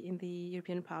the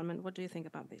European Parliament? What do you think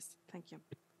about this? Thank you.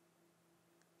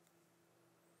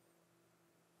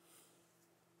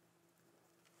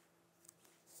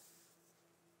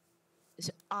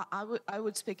 So I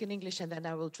would speak in English and then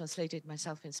I will translate it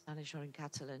myself in Spanish or in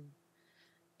Catalan.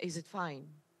 Is it fine?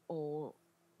 O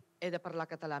he de parlar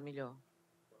català millor?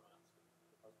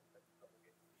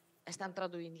 Estan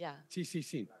traduint ja? Sí, sí,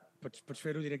 sí. Pots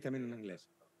fer-ho directament en anglès.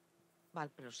 Val,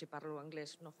 però si parlo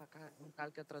anglès no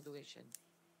cal que tradueixen.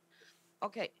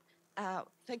 Okay.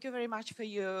 Thank you very much for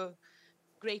your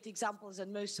great examples,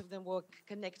 and most of them were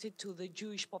connected to the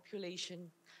Jewish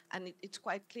population. And it's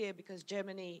quite clear because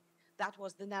Germany, that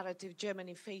was the narrative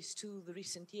Germany faced to the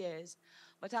recent years.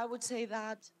 But I would say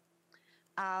that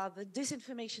the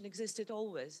disinformation existed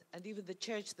always, and even the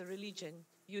church, the religion,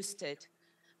 used it.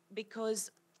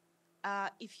 Because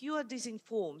if you are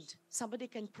disinformed, somebody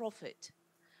can profit.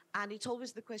 And it's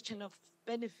always the question of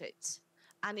benefits,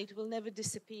 and it will never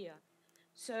disappear.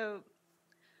 So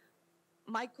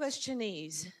my question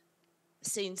is,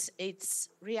 since it's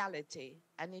reality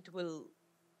and it will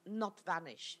not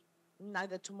vanish,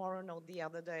 neither tomorrow nor the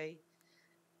other day,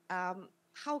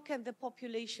 how can the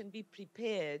population be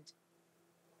prepared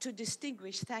to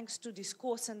distinguish, thanks to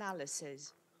discourse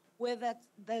analysis, whether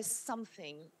there's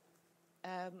something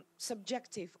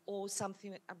subjective or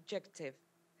something objective?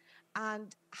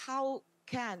 And how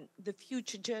can the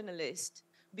future journalist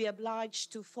be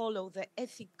obliged to follow the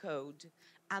ethic code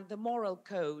and the moral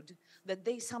code that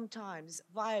they sometimes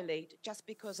violate just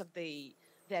because of the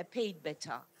they're paid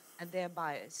better and they're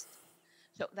biased.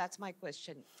 So that's my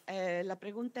question. La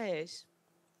pregunta es...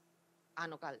 Ah,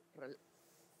 no cal.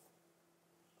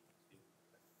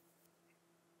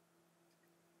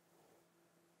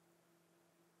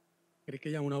 ¿Crees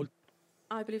que ya una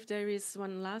I believe there is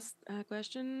one last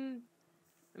question.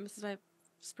 Mrs. Vice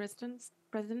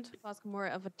President. Ask more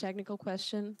of a technical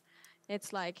question.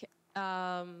 It's like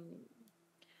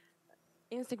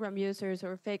Instagram users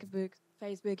or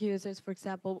Facebook users, for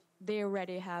example, they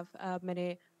already have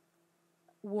many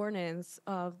warnings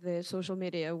of the social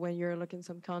media when you're looking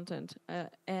some content.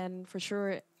 And for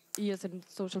sure, using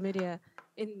social media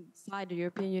inside the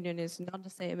European Union is not the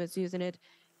same as using it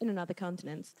in another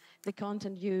continent. The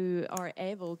content you are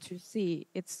able to see,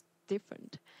 it's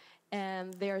different.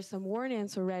 And there are some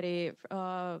warnings already,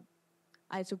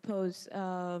 I suppose,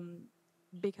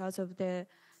 because of the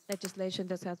legislation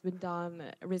that has been done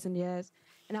recent years.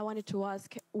 And I wanted to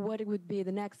ask what would be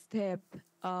the next step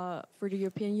for the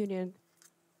European Union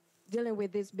dealing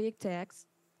with these big techs,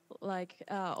 like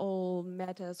all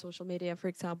Meta, social media, for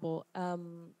example,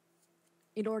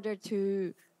 in order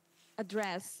to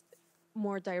address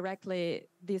more directly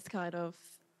this kind of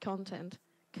content.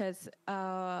 Because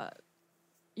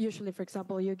usually, for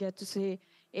example, you get to see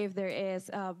if there is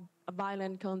a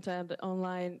violent content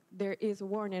online, there is a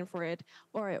warning for it.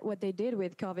 Or what they did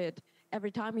with COVID,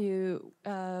 every time you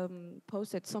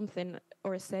posted something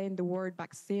or saying the word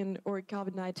vaccine or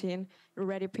COVID-19, it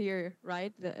already appear,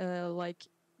 right? Like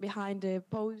behind the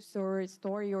post or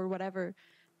story or whatever,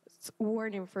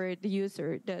 warning for the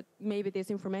user that maybe this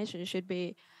information should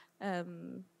be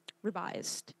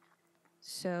revised.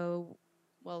 So,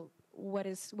 well, what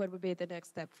would be the next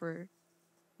step for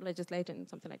legislating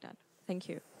something like that? Thank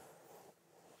you.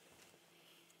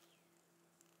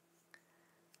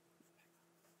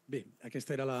 Bé,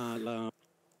 aquesta era la...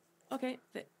 Okay,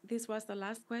 this was the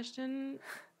last question.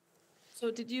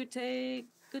 So did you take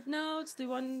good notes? Do you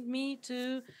want me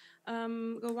to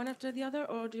go one after the other,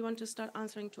 or do you want to start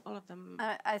answering to all of them?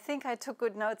 I think I took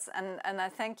good notes, and I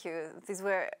thank you. These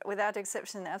were, without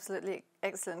exception, absolutely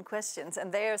excellent questions,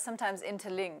 and they are sometimes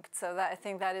interlinked. So that, I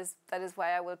think that is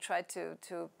why I will try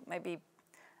to maybe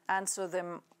answer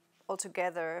them all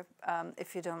together,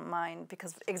 if you don't mind,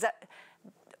 because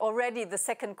already the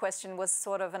second question was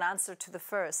sort of an answer to the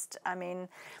first. I mean,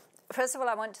 first of all,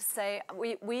 I want to say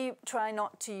we try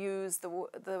not to use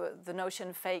the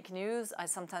notion fake news. I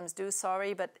sometimes do,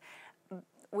 sorry, but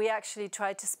we actually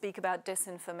try to speak about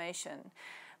disinformation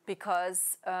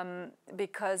because and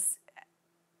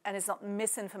it's not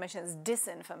misinformation, it's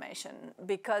disinformation,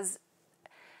 because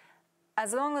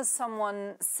as long as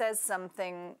someone says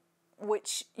something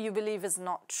which you believe is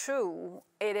not true,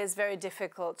 it is very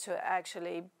difficult to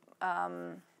actually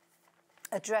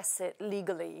address it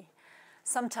legally,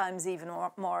 sometimes even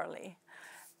morally.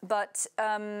 But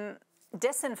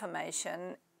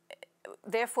disinformation,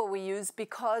 therefore, we use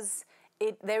because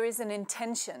there is an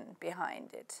intention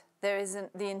behind it. There is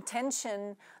the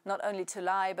intention not only to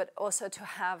lie, but also to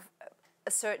have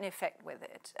a certain effect with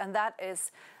it. And that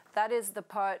is the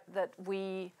part that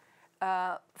we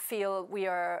feel we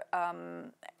are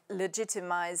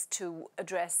legitimized to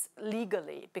address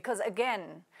legally. Because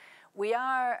again, we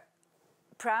are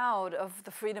proud of the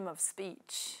freedom of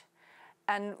speech.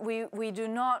 And we do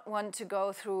not want to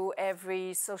go through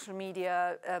every social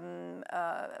media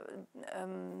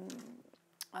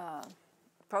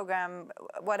program,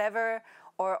 whatever,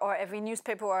 or every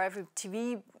newspaper or every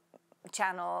TV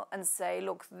channel and say,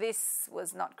 look, this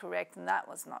was not correct and that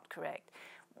was not correct.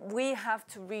 We have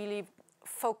to really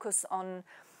focus on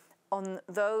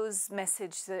those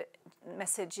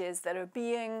messages that are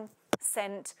being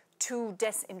sent to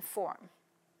disinform.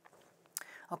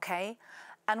 Okay?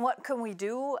 And what can we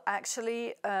do?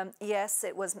 Actually, yes,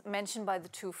 it was mentioned by the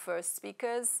two first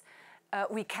speakers.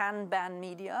 We can ban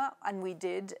media, and we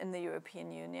did in the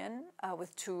European Union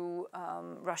with two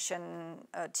Russian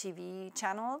TV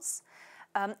channels.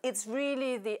 It's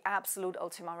really the absolute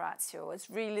ultima ratio. It's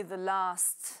really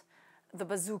the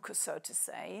bazooka, so to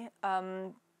say,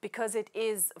 because it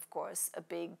is, of course, a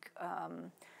big,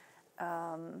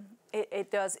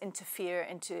 it does interfere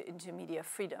into media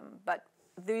freedom. But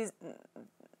these,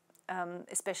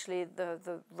 especially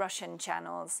the Russian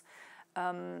channels,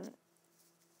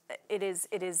 it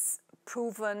is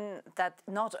proven that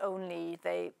not only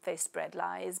they spread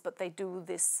lies, but they do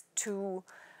this to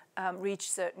reach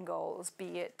certain goals,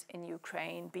 be it in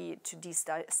Ukraine, be it to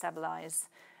destabilize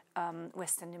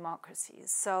Western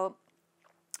democracies.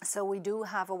 So we do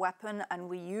have a weapon and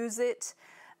we use it,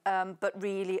 but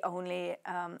really only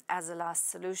as a last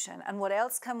solution. And what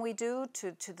else can we do?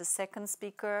 To the second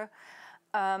speaker,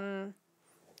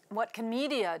 what can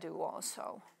media do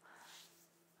also?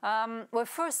 Well,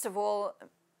 first of all,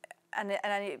 and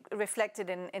I reflected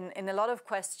in a lot of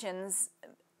questions,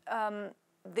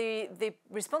 the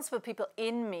responsible people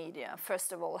in media,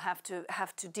 first of all, have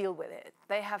to deal with it.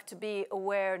 They have to be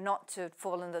aware not to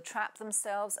fall in the trap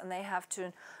themselves, and they have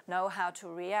to know how to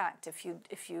react if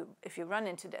you run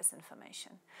into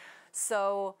disinformation.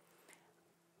 So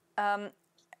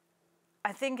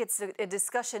I think it's a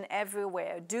discussion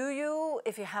everywhere.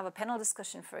 If you have a panel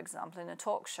discussion, for example, in a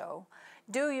talk show,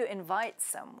 do you invite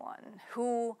someone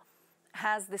who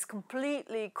has this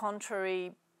completely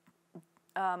contrary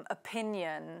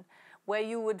opinion where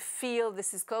you would feel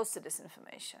this is close to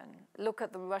disinformation? Look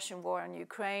at the Russian war in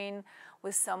Ukraine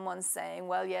with someone saying,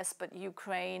 well, yes, but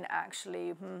Ukraine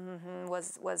actually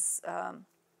was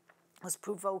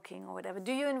provoking or whatever.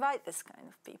 Do you invite this kind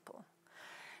of people?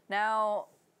 Now,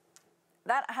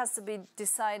 that has to be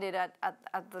decided at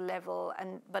the level,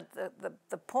 but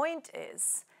the point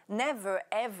is, never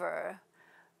ever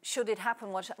should it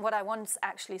happen what I once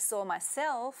actually saw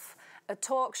myself, a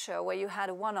talk show where you had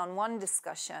a one-on-one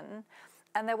discussion,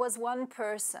 and there was one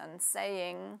person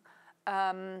saying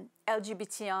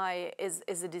LGBTI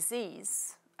is a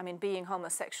disease. I mean, being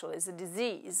homosexual is a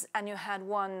disease, and you had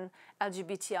one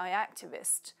LGBTI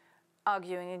activist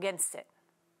arguing against it.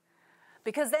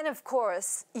 Because then, of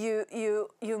course, you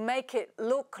make it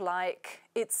look like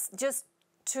it's just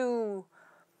two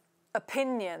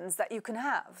opinions that you can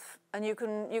have, and you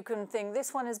can think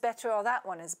this one is better or that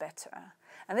one is better.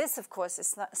 And this, of course,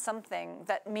 is not something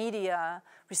that media,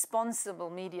 responsible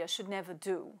media, should never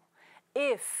do.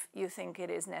 If you think it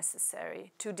is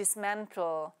necessary to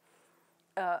dismantle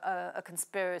a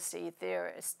conspiracy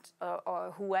theorist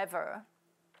or whoever,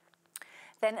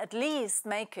 then at least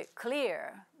make it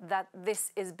clear that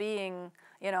this is being,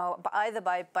 either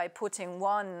by putting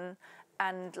one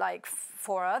and like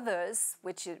four others,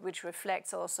 which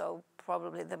reflects also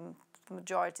probably the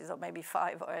majorities, or maybe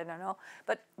five, or I don't know,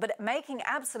 but making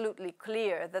absolutely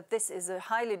clear that this is a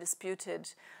highly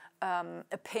disputed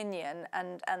opinion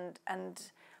and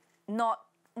not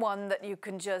one that you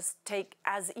can just take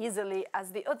as easily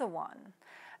as the other one.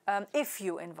 If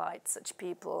you invite such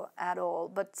people at all,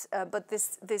 but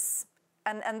this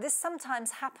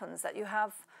sometimes happens, that you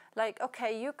have, like,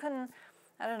 okay, you can,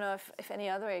 I don't know if any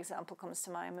other example comes to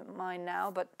my mind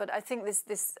now, but I think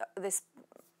this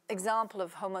example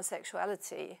of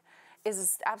homosexuality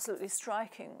is absolutely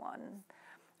striking one,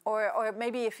 or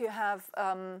maybe if you have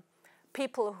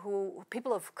people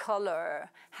of color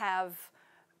have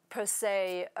per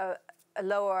se a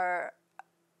lower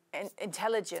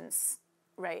intelligence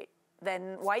rate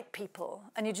than white people,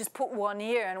 and you just put one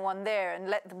here and one there and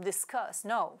let them discuss.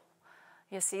 No,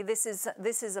 you see, this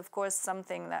is of course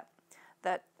something that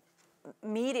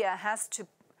media has to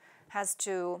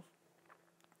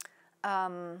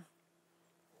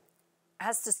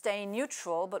stay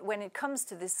neutral. But when it comes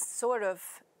to this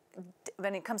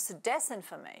when it comes to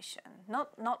disinformation,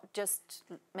 not just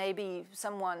maybe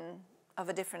someone of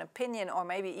a different opinion, or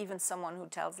maybe even someone who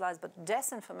tells lies, but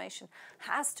disinformation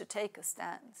has to take a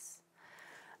stance.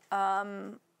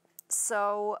 And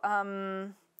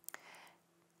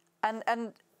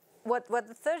what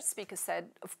the third speaker said,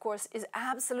 of course, is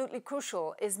absolutely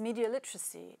crucial, is media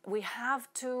literacy. We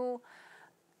have to,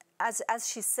 as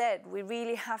she said, we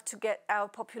really have to get our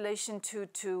population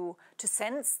to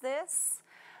sense this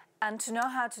and to know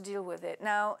how to deal with it.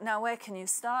 Now where can you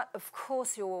start? Of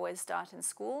course, you always start in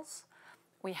schools.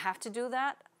 We have to do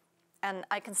that. And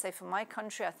I can say for my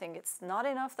country, I think it's not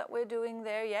enough that we're doing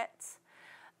there yet.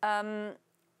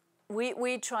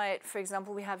 We try it, for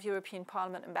example, we have European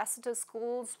Parliament ambassador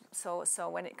schools. So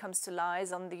when it comes to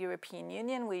lies on the European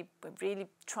Union, we really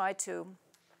try to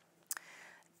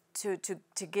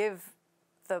give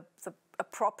a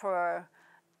proper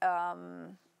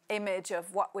image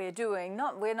of what we're doing.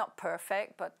 We're not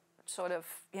perfect, but sort of,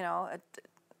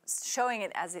 showing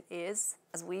it as it is,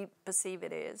 as we perceive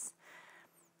it is.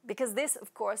 Because this,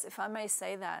 of course, if I may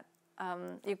say that,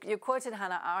 you quoted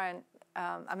Hannah Arendt.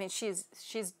 I mean, she's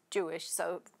Jewish,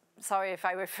 so sorry if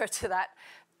I refer to that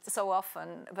so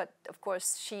often, but of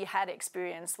course she had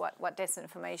experienced what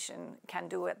disinformation can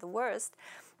do at the worst.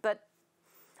 But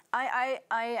I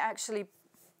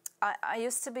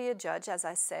used to be a judge, as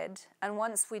I said, and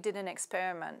once we did an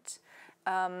experiment.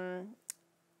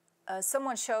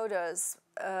 Someone showed us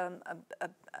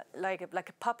like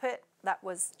a puppet that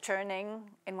was turning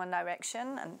in one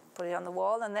direction and put it on the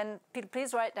wall, and then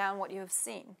please write down what you have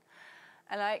seen.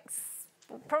 And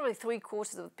probably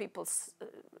 3/4 of the people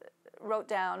wrote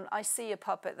down, "I see a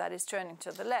puppet that is turning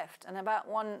to the left," and about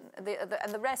and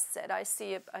the rest said, "I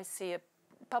see a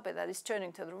puppet that is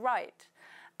turning to the right.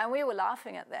 And we were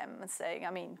laughing at them and saying, I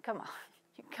mean, come on,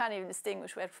 you can't even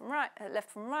distinguish left from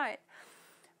right.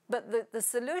 But the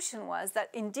solution was that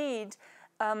indeed,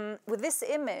 with this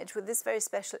image, with this very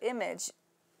special image,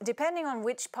 depending on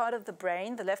which part of the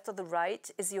brain, the left or the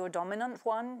right, is your dominant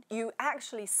one, you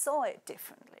actually saw it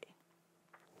differently.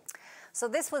 So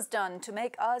this was done to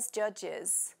make us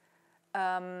judges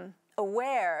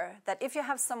aware that if you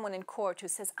have someone in court who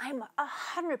says, I'm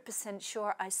 100%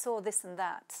 sure I saw this and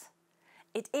that,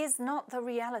 it is not the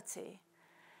reality.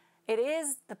 It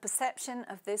is the perception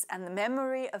of this and the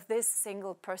memory of this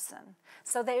single person.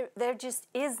 So there just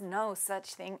is no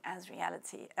such thing as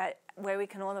reality where we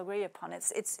can all agree upon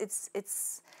it. It's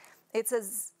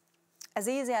as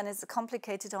easy and as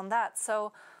complicated on that.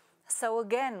 So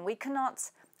again, we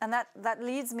cannot, and that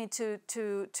leads me to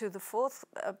the fourth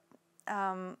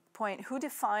point. Who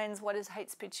defines what is hate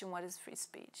speech and what is free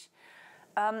speech?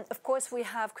 Of course, we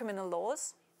have criminal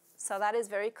laws. So that is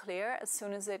very clear as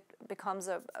soon as it becomes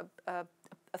a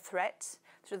threat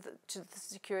to the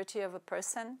security of a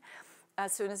person,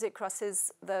 as soon as it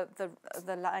crosses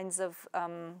the lines of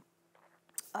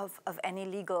any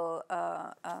legal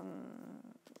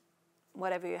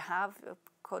whatever you have,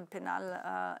 code penal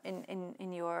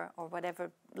in your, or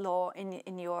whatever law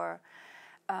in your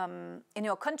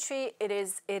country, it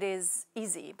is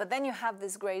easy. But then you have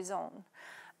this gray zone,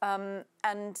 and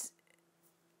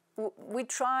we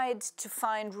tried to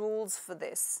find rules for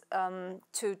this,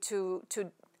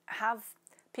 to have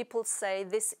people say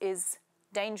this is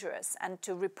dangerous and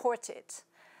to report it,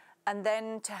 and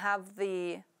then to have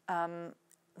the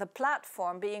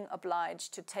platform being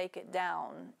obliged to take it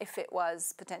down if it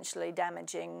was potentially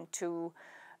damaging to,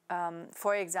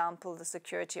 for example, the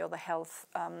security or the health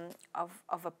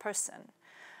of a person.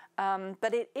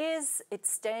 But it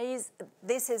stays,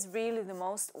 this is really the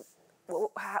most,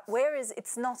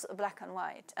 it's not a black and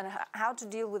white, and how to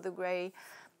deal with the grey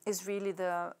is really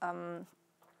the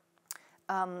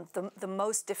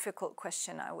most difficult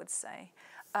question, I would say.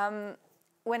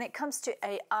 When it comes to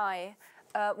AI,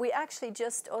 we actually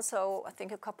just also, I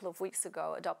think a couple of weeks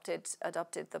ago,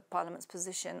 adopted the Parliament's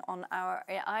position on our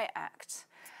AI Act.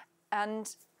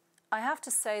 And I have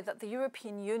to say that the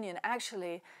European Union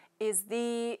actually is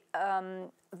the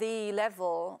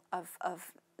level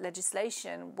of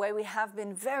legislation where we have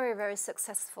been very, very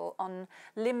successful on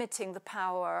limiting the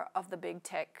power of the big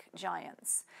tech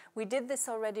giants. We did this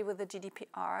already with the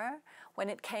GDPR when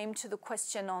it came to the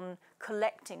question on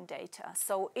collecting data.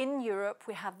 So in Europe,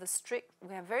 we have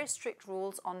very strict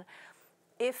rules on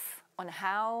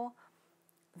how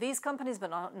these companies, but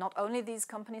not only these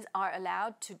companies, are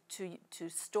allowed to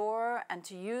store and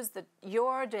to use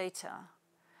your data.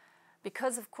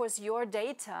 Because, of course, your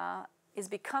data is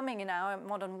becoming, in our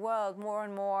modern world, more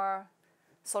and more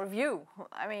sort of you.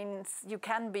 I mean, you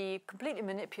can be completely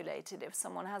manipulated if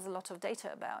someone has a lot of data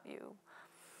about you.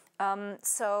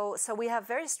 So we have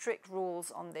very strict rules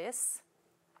on this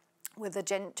with the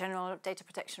General Data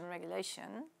Protection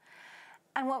Regulation.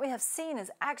 And what we have seen is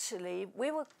actually,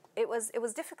 it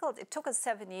was difficult. It took us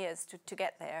 7 years to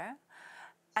get there.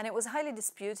 And it was highly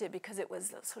disputed because it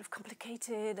was sort of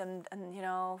complicated and you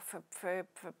know, for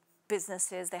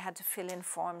businesses, they had to fill in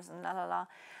forms and la la la.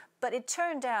 But it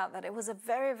turned out that it was a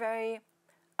very, very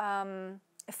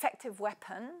effective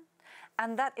weapon,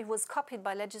 and that it was copied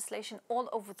by legislation all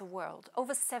over the world.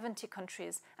 Over 70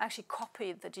 countries actually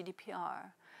copied the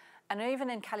GDPR. And even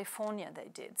in California they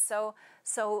did. So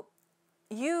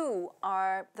you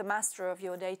are the master of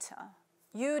your data.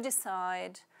 You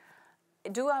decide,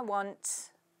 do I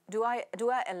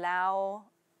allow,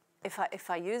 if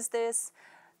I use this,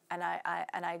 and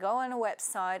I go on a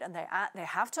website and they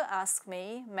have to ask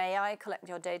me, may I collect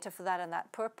your data for that and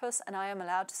that purpose? And I am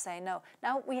allowed to say no.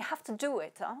 Now we have to do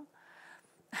it. Huh?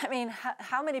 I mean,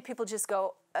 how many people just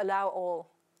go allow all?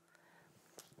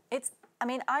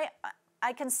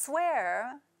 I can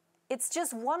swear it's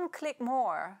just one click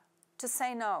more to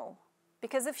say no.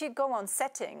 Because if you go on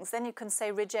settings, then you can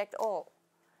say reject all.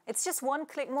 It's just one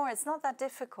click more. It's not that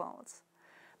difficult.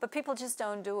 But people just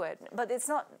don't do it. But it's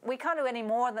not, we can't do any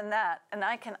more than that. And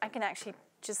I can actually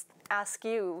just ask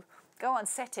you, go on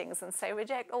settings and say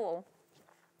reject all.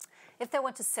 If they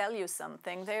want to sell you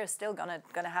something, they're still gonna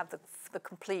have the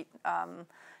complete,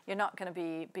 you're not gonna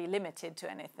be limited to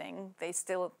anything. They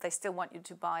still want you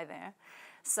to buy there.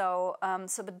 So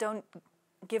but don't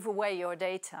give away your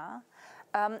data.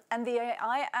 And the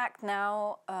AI Act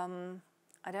now,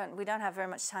 we don't have very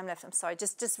much time left, I'm sorry.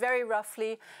 Just very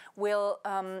roughly, will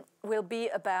be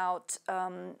about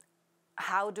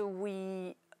how do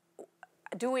we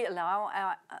allow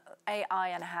AI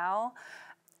and how.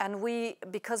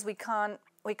 because we can't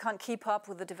keep up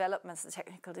with the developments, the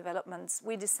technical developments,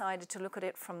 we decided to look at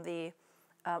it from the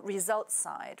result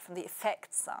side, from the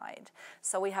effect side.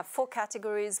 So we have 4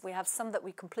 categories. We have some that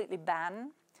we completely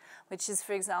ban, which is,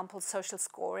 for example, social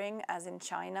scoring, as in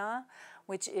China,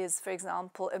 which is, for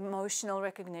example, emotional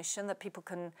recognition, that people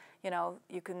can,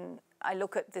 I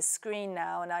look at this screen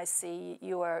now and I see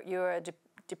you're a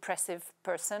depressive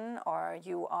person, or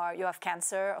you have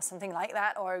cancer or something like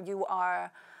that, or you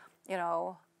are,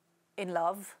 in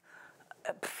love.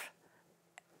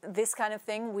 This kind of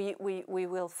thing, we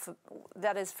will,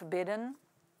 that is forbidden.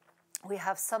 We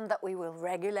have some that we will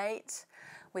regulate,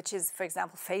 which is, for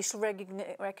example, facial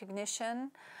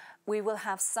recognition. We will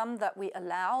have some that we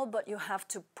allow, but you have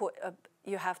to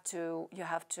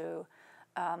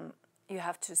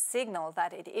signal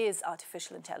that it is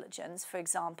artificial intelligence. For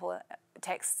example,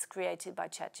 texts created by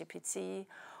ChatGPT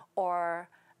or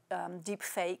deep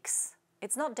fakes.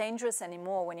 It's not dangerous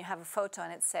anymore when you have a photo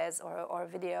and it says, or a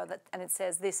video and it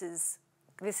says this is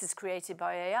created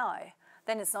by AI.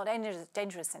 Then it's not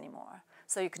dangerous anymore.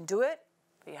 So you can do it,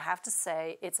 but you have to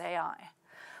say it's AI.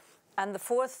 And the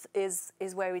 4th is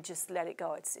where we just let it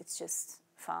go. It's just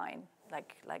fine,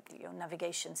 like your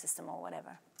navigation system or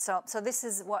whatever. So this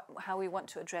is how we want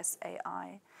to address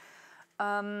AI.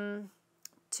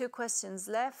 2 questions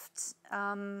left.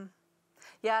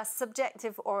 Yeah,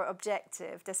 subjective or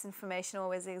objective. Disinformation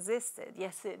always existed.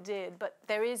 Yes, it did. But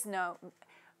there is no...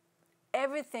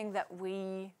 Everything that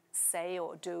we say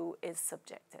or do is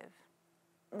subjective.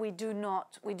 We do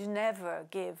never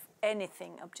give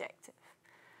anything objective.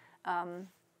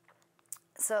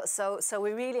 So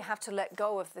we really have to let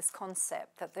go of this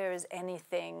concept that there is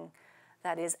anything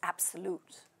that is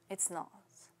absolute. It's not.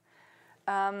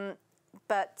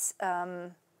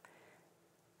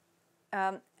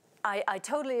 I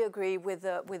totally agree with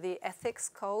the ethics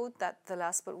code that the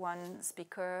last but one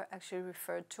speaker actually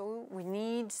referred to. We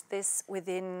need this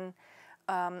within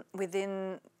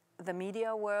the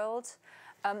media world.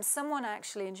 Someone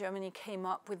actually in Germany came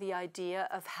up with the idea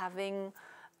of having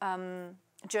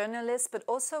journalists, but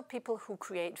also people who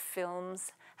create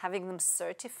films, having them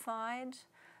certified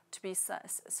to be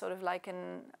sort of like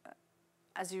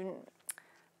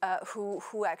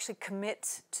who actually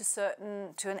commit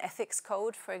to an ethics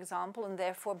code, for example, and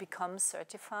therefore become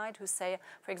certified, who say,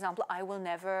 for example, I will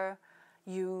never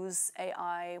use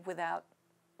AI without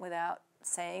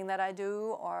saying that I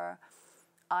do, or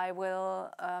I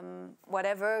will,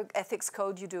 whatever ethics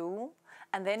code you do,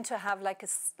 and then to have like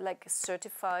a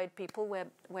certified people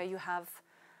where you have,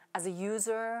 as a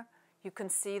user, you can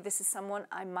see this is someone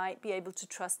I might be able to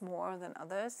trust more than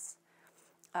others.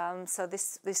 So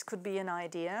this could be an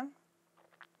idea.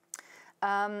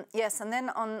 Yes, and then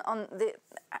on the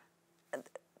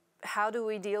how do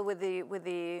we deal with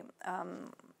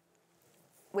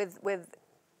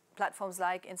platforms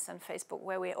like Insta and Facebook,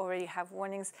 where we already have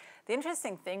warnings? The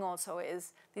interesting thing also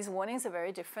is these warnings are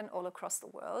very different all across the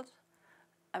world,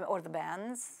 or the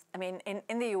bans. I mean,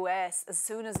 in the US, as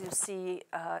soon as you see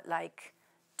like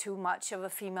too much of a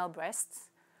female breast,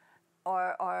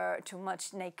 or too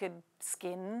much naked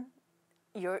skin,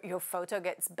 your photo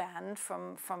gets banned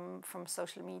from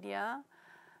social media,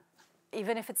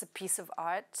 even if it's a piece of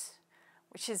art,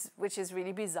 which is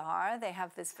really bizarre. They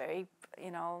have this very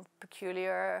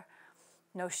peculiar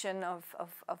notion of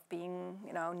being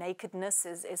nakedness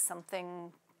is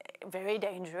something very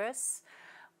dangerous,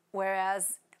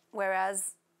 whereas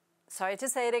sorry to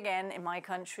say it again, in my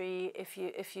country,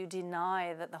 if you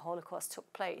deny that the Holocaust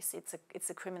took place, it's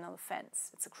a criminal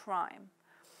offense. It's a crime.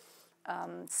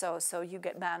 So you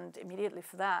get banned immediately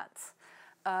for that.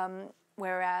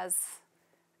 Whereas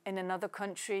in another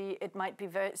country, it might be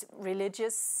very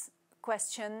religious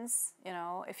questions.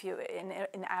 If you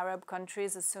in Arab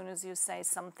countries, as soon as you say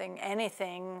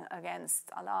anything against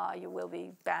Allah, you will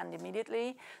be banned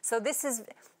immediately. So this is,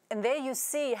 and there you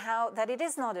see how that it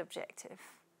is not objective.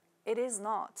 It is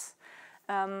not,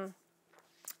 and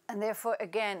therefore,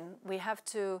 again, we have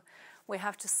to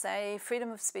say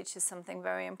freedom of speech is something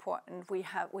very important. We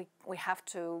have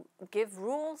to give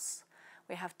rules.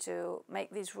 We have to make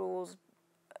these rules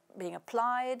being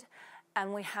applied,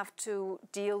 and we have to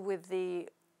deal with the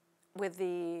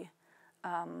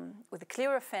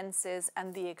clear offences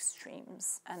and the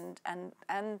extremes.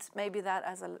 And maybe that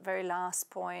as a very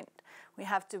last point, we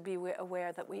have to be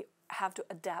aware that we have to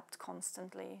adapt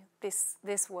constantly.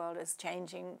 This world is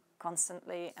changing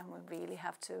constantly, and we really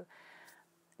have to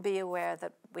be aware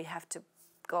that we have to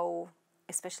go,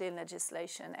 especially in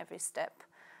legislation, every step,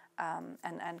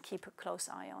 and keep a close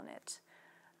eye on it.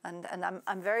 And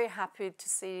I'm very happy to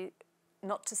see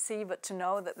not to see, but to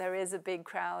know that there is a big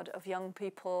crowd of young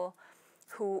people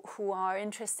who are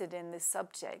interested in this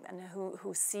subject and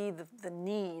who see the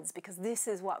needs, because this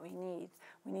is what we need.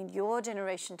 We need your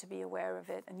generation to be aware of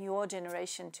it, and your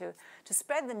generation to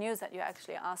spread the news that you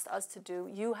actually asked us to do.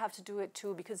 You have to do it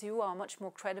too, because you are much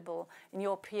more credible in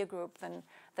your peer group than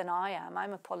I am.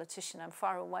 I'm a politician, I'm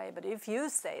far away. But if you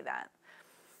say that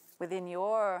within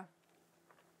your,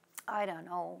 I don't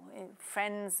know,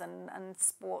 friends and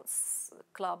sports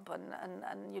club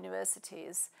and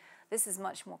universities, this is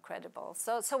much more credible.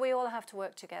 So we all have to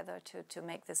work together to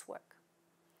make this work.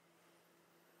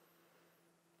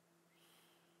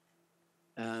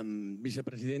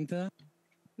 Vicepresidenta.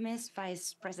 Ms.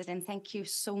 Vice President, thank you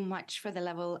so much for the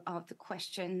level of the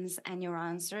questions and your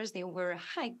answers. They were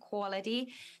high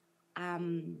quality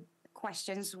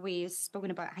questions. We've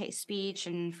spoken about hate speech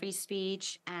and free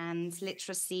speech and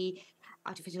literacy,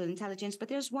 artificial intelligence, but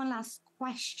there's one last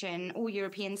question all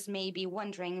Europeans may be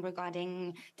wondering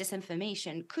regarding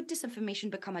disinformation. Could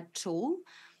disinformation become a tool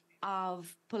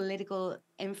of political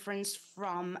influence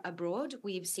from abroad?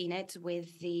 We've seen it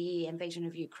with the invasion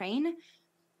of Ukraine.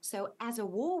 So as a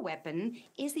war weapon,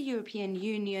 is the European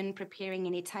Union preparing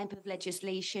any type of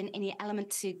legislation, any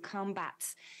element to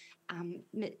combat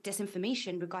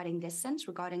disinformation regarding this sense,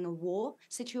 regarding a war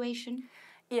situation?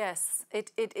 Yes,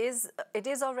 it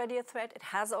is already a threat. It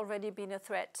has already been a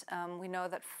threat. We know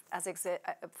that,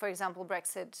 for example,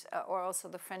 Brexit or also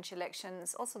the French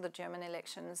elections, also the German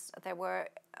elections, there were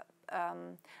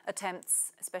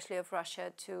attempts, especially of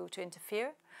Russia, to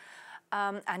interfere.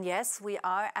 And yes, we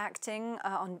are acting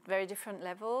on very different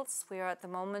levels. We are at the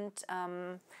moment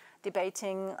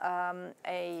debating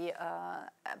a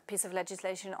piece of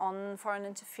legislation on foreign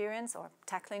interference, or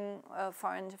tackling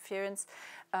foreign interference,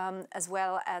 as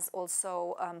well as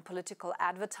also political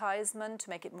advertisement to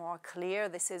make it more clear.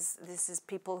 This is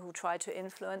people who try to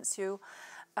influence you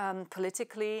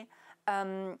politically.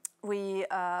 We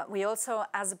also,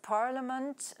 as a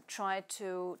parliament, try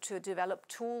to develop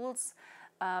tools.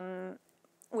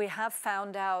 We have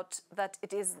found out that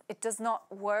it does not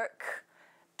work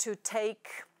to take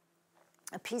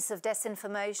a piece of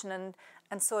disinformation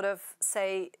and sort of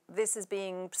say this is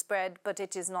being spread, but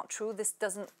it is not true. This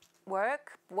doesn't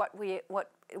work. What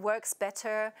works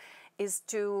better is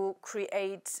to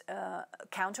create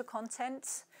counter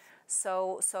content.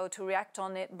 So to react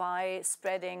on it by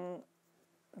spreading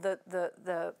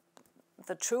the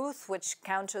truth, which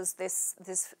counters this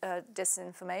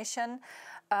disinformation,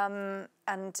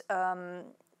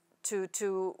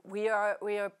 we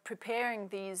are preparing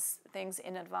these things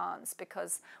in advance,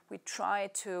 because we try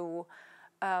to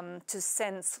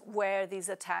sense where these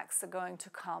attacks are going to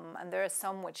come, and there are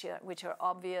some which are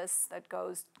obvious, that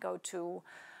go to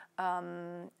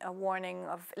a warning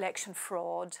of election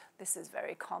fraud. This is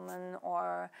very common,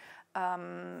 or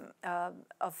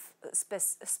of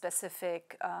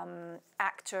specific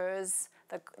actors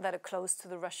that are close to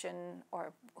the Russian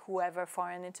or whoever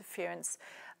foreign interference,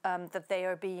 that they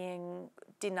are being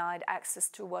denied access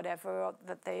to whatever,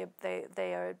 that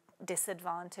they are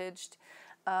disadvantaged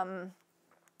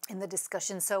in the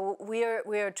discussion. So we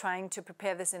are trying to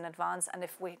prepare this in advance, and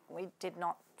if we did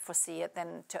not foresee it,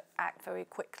 then to act very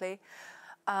quickly.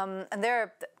 And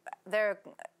there are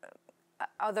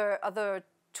other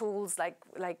tools like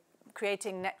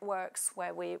creating networks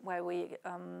where we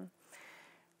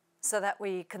so that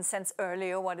we can sense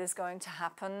earlier what is going to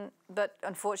happen. But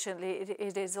unfortunately,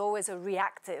 it is always a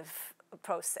reactive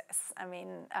process. I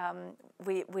mean,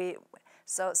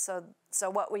 so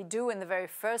what we do in the very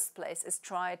first place is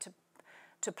try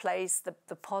to place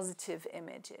the positive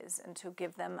images and to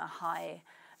give them a high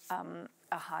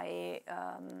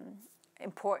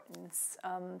importance,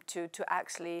 to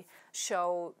actually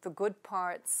show the good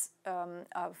parts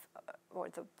or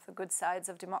the good sides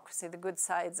of democracy, the good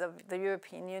sides of the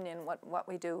European Union, what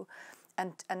we do,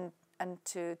 and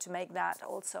to make that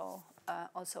also a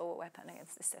weapon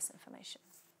against this disinformation.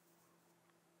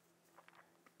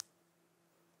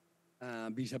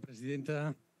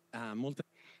 Vicepresidenta,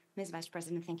 Ms. Vice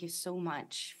President, thank you so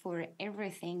much for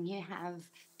everything you have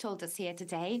told us here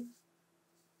today.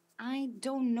 I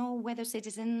don't know whether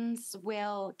citizens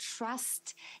will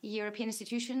trust European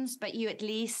institutions, but you at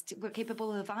least were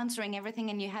capable of answering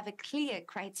everything, and you have a clear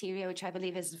criteria, which I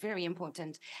believe is very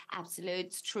important.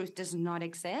 Absolute truth does not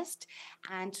exist,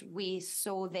 and we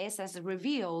saw this as a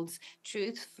revealed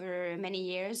truth for many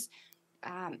years.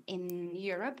 in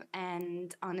Europe,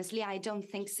 and honestly, I don't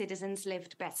think citizens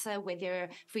lived better with their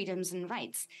freedoms and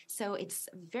rights. So it's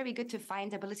very good to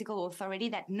find a political authority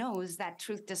that knows that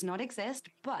truth does not exist,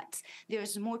 but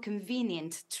there's more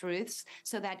convenient truths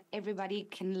so that everybody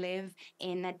can live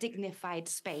in a dignified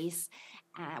space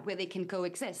where they can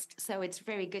coexist. So it's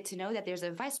very good to know that there's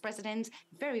a vice president,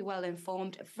 very well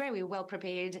informed, very well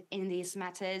prepared in these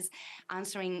matters,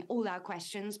 answering all our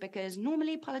questions, because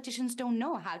normally politicians don't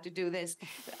know how to do this,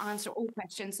 answer all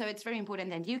questions. So it's very important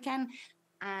that you can.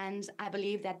 And I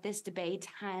believe that this debate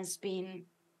has been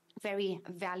very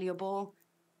valuable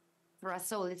for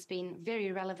us all. It's been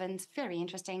very relevant, very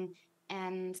interesting,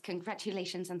 and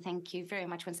congratulations and thank you very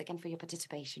much once again for your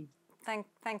participation.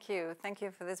 Thank you. Thank you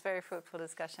for this very fruitful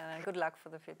discussion, and good luck for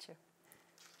the future.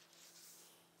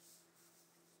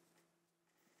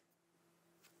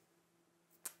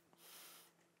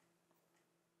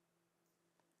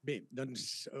 Bé,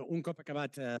 doncs un cop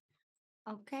acabat...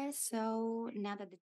 Okay, so now that the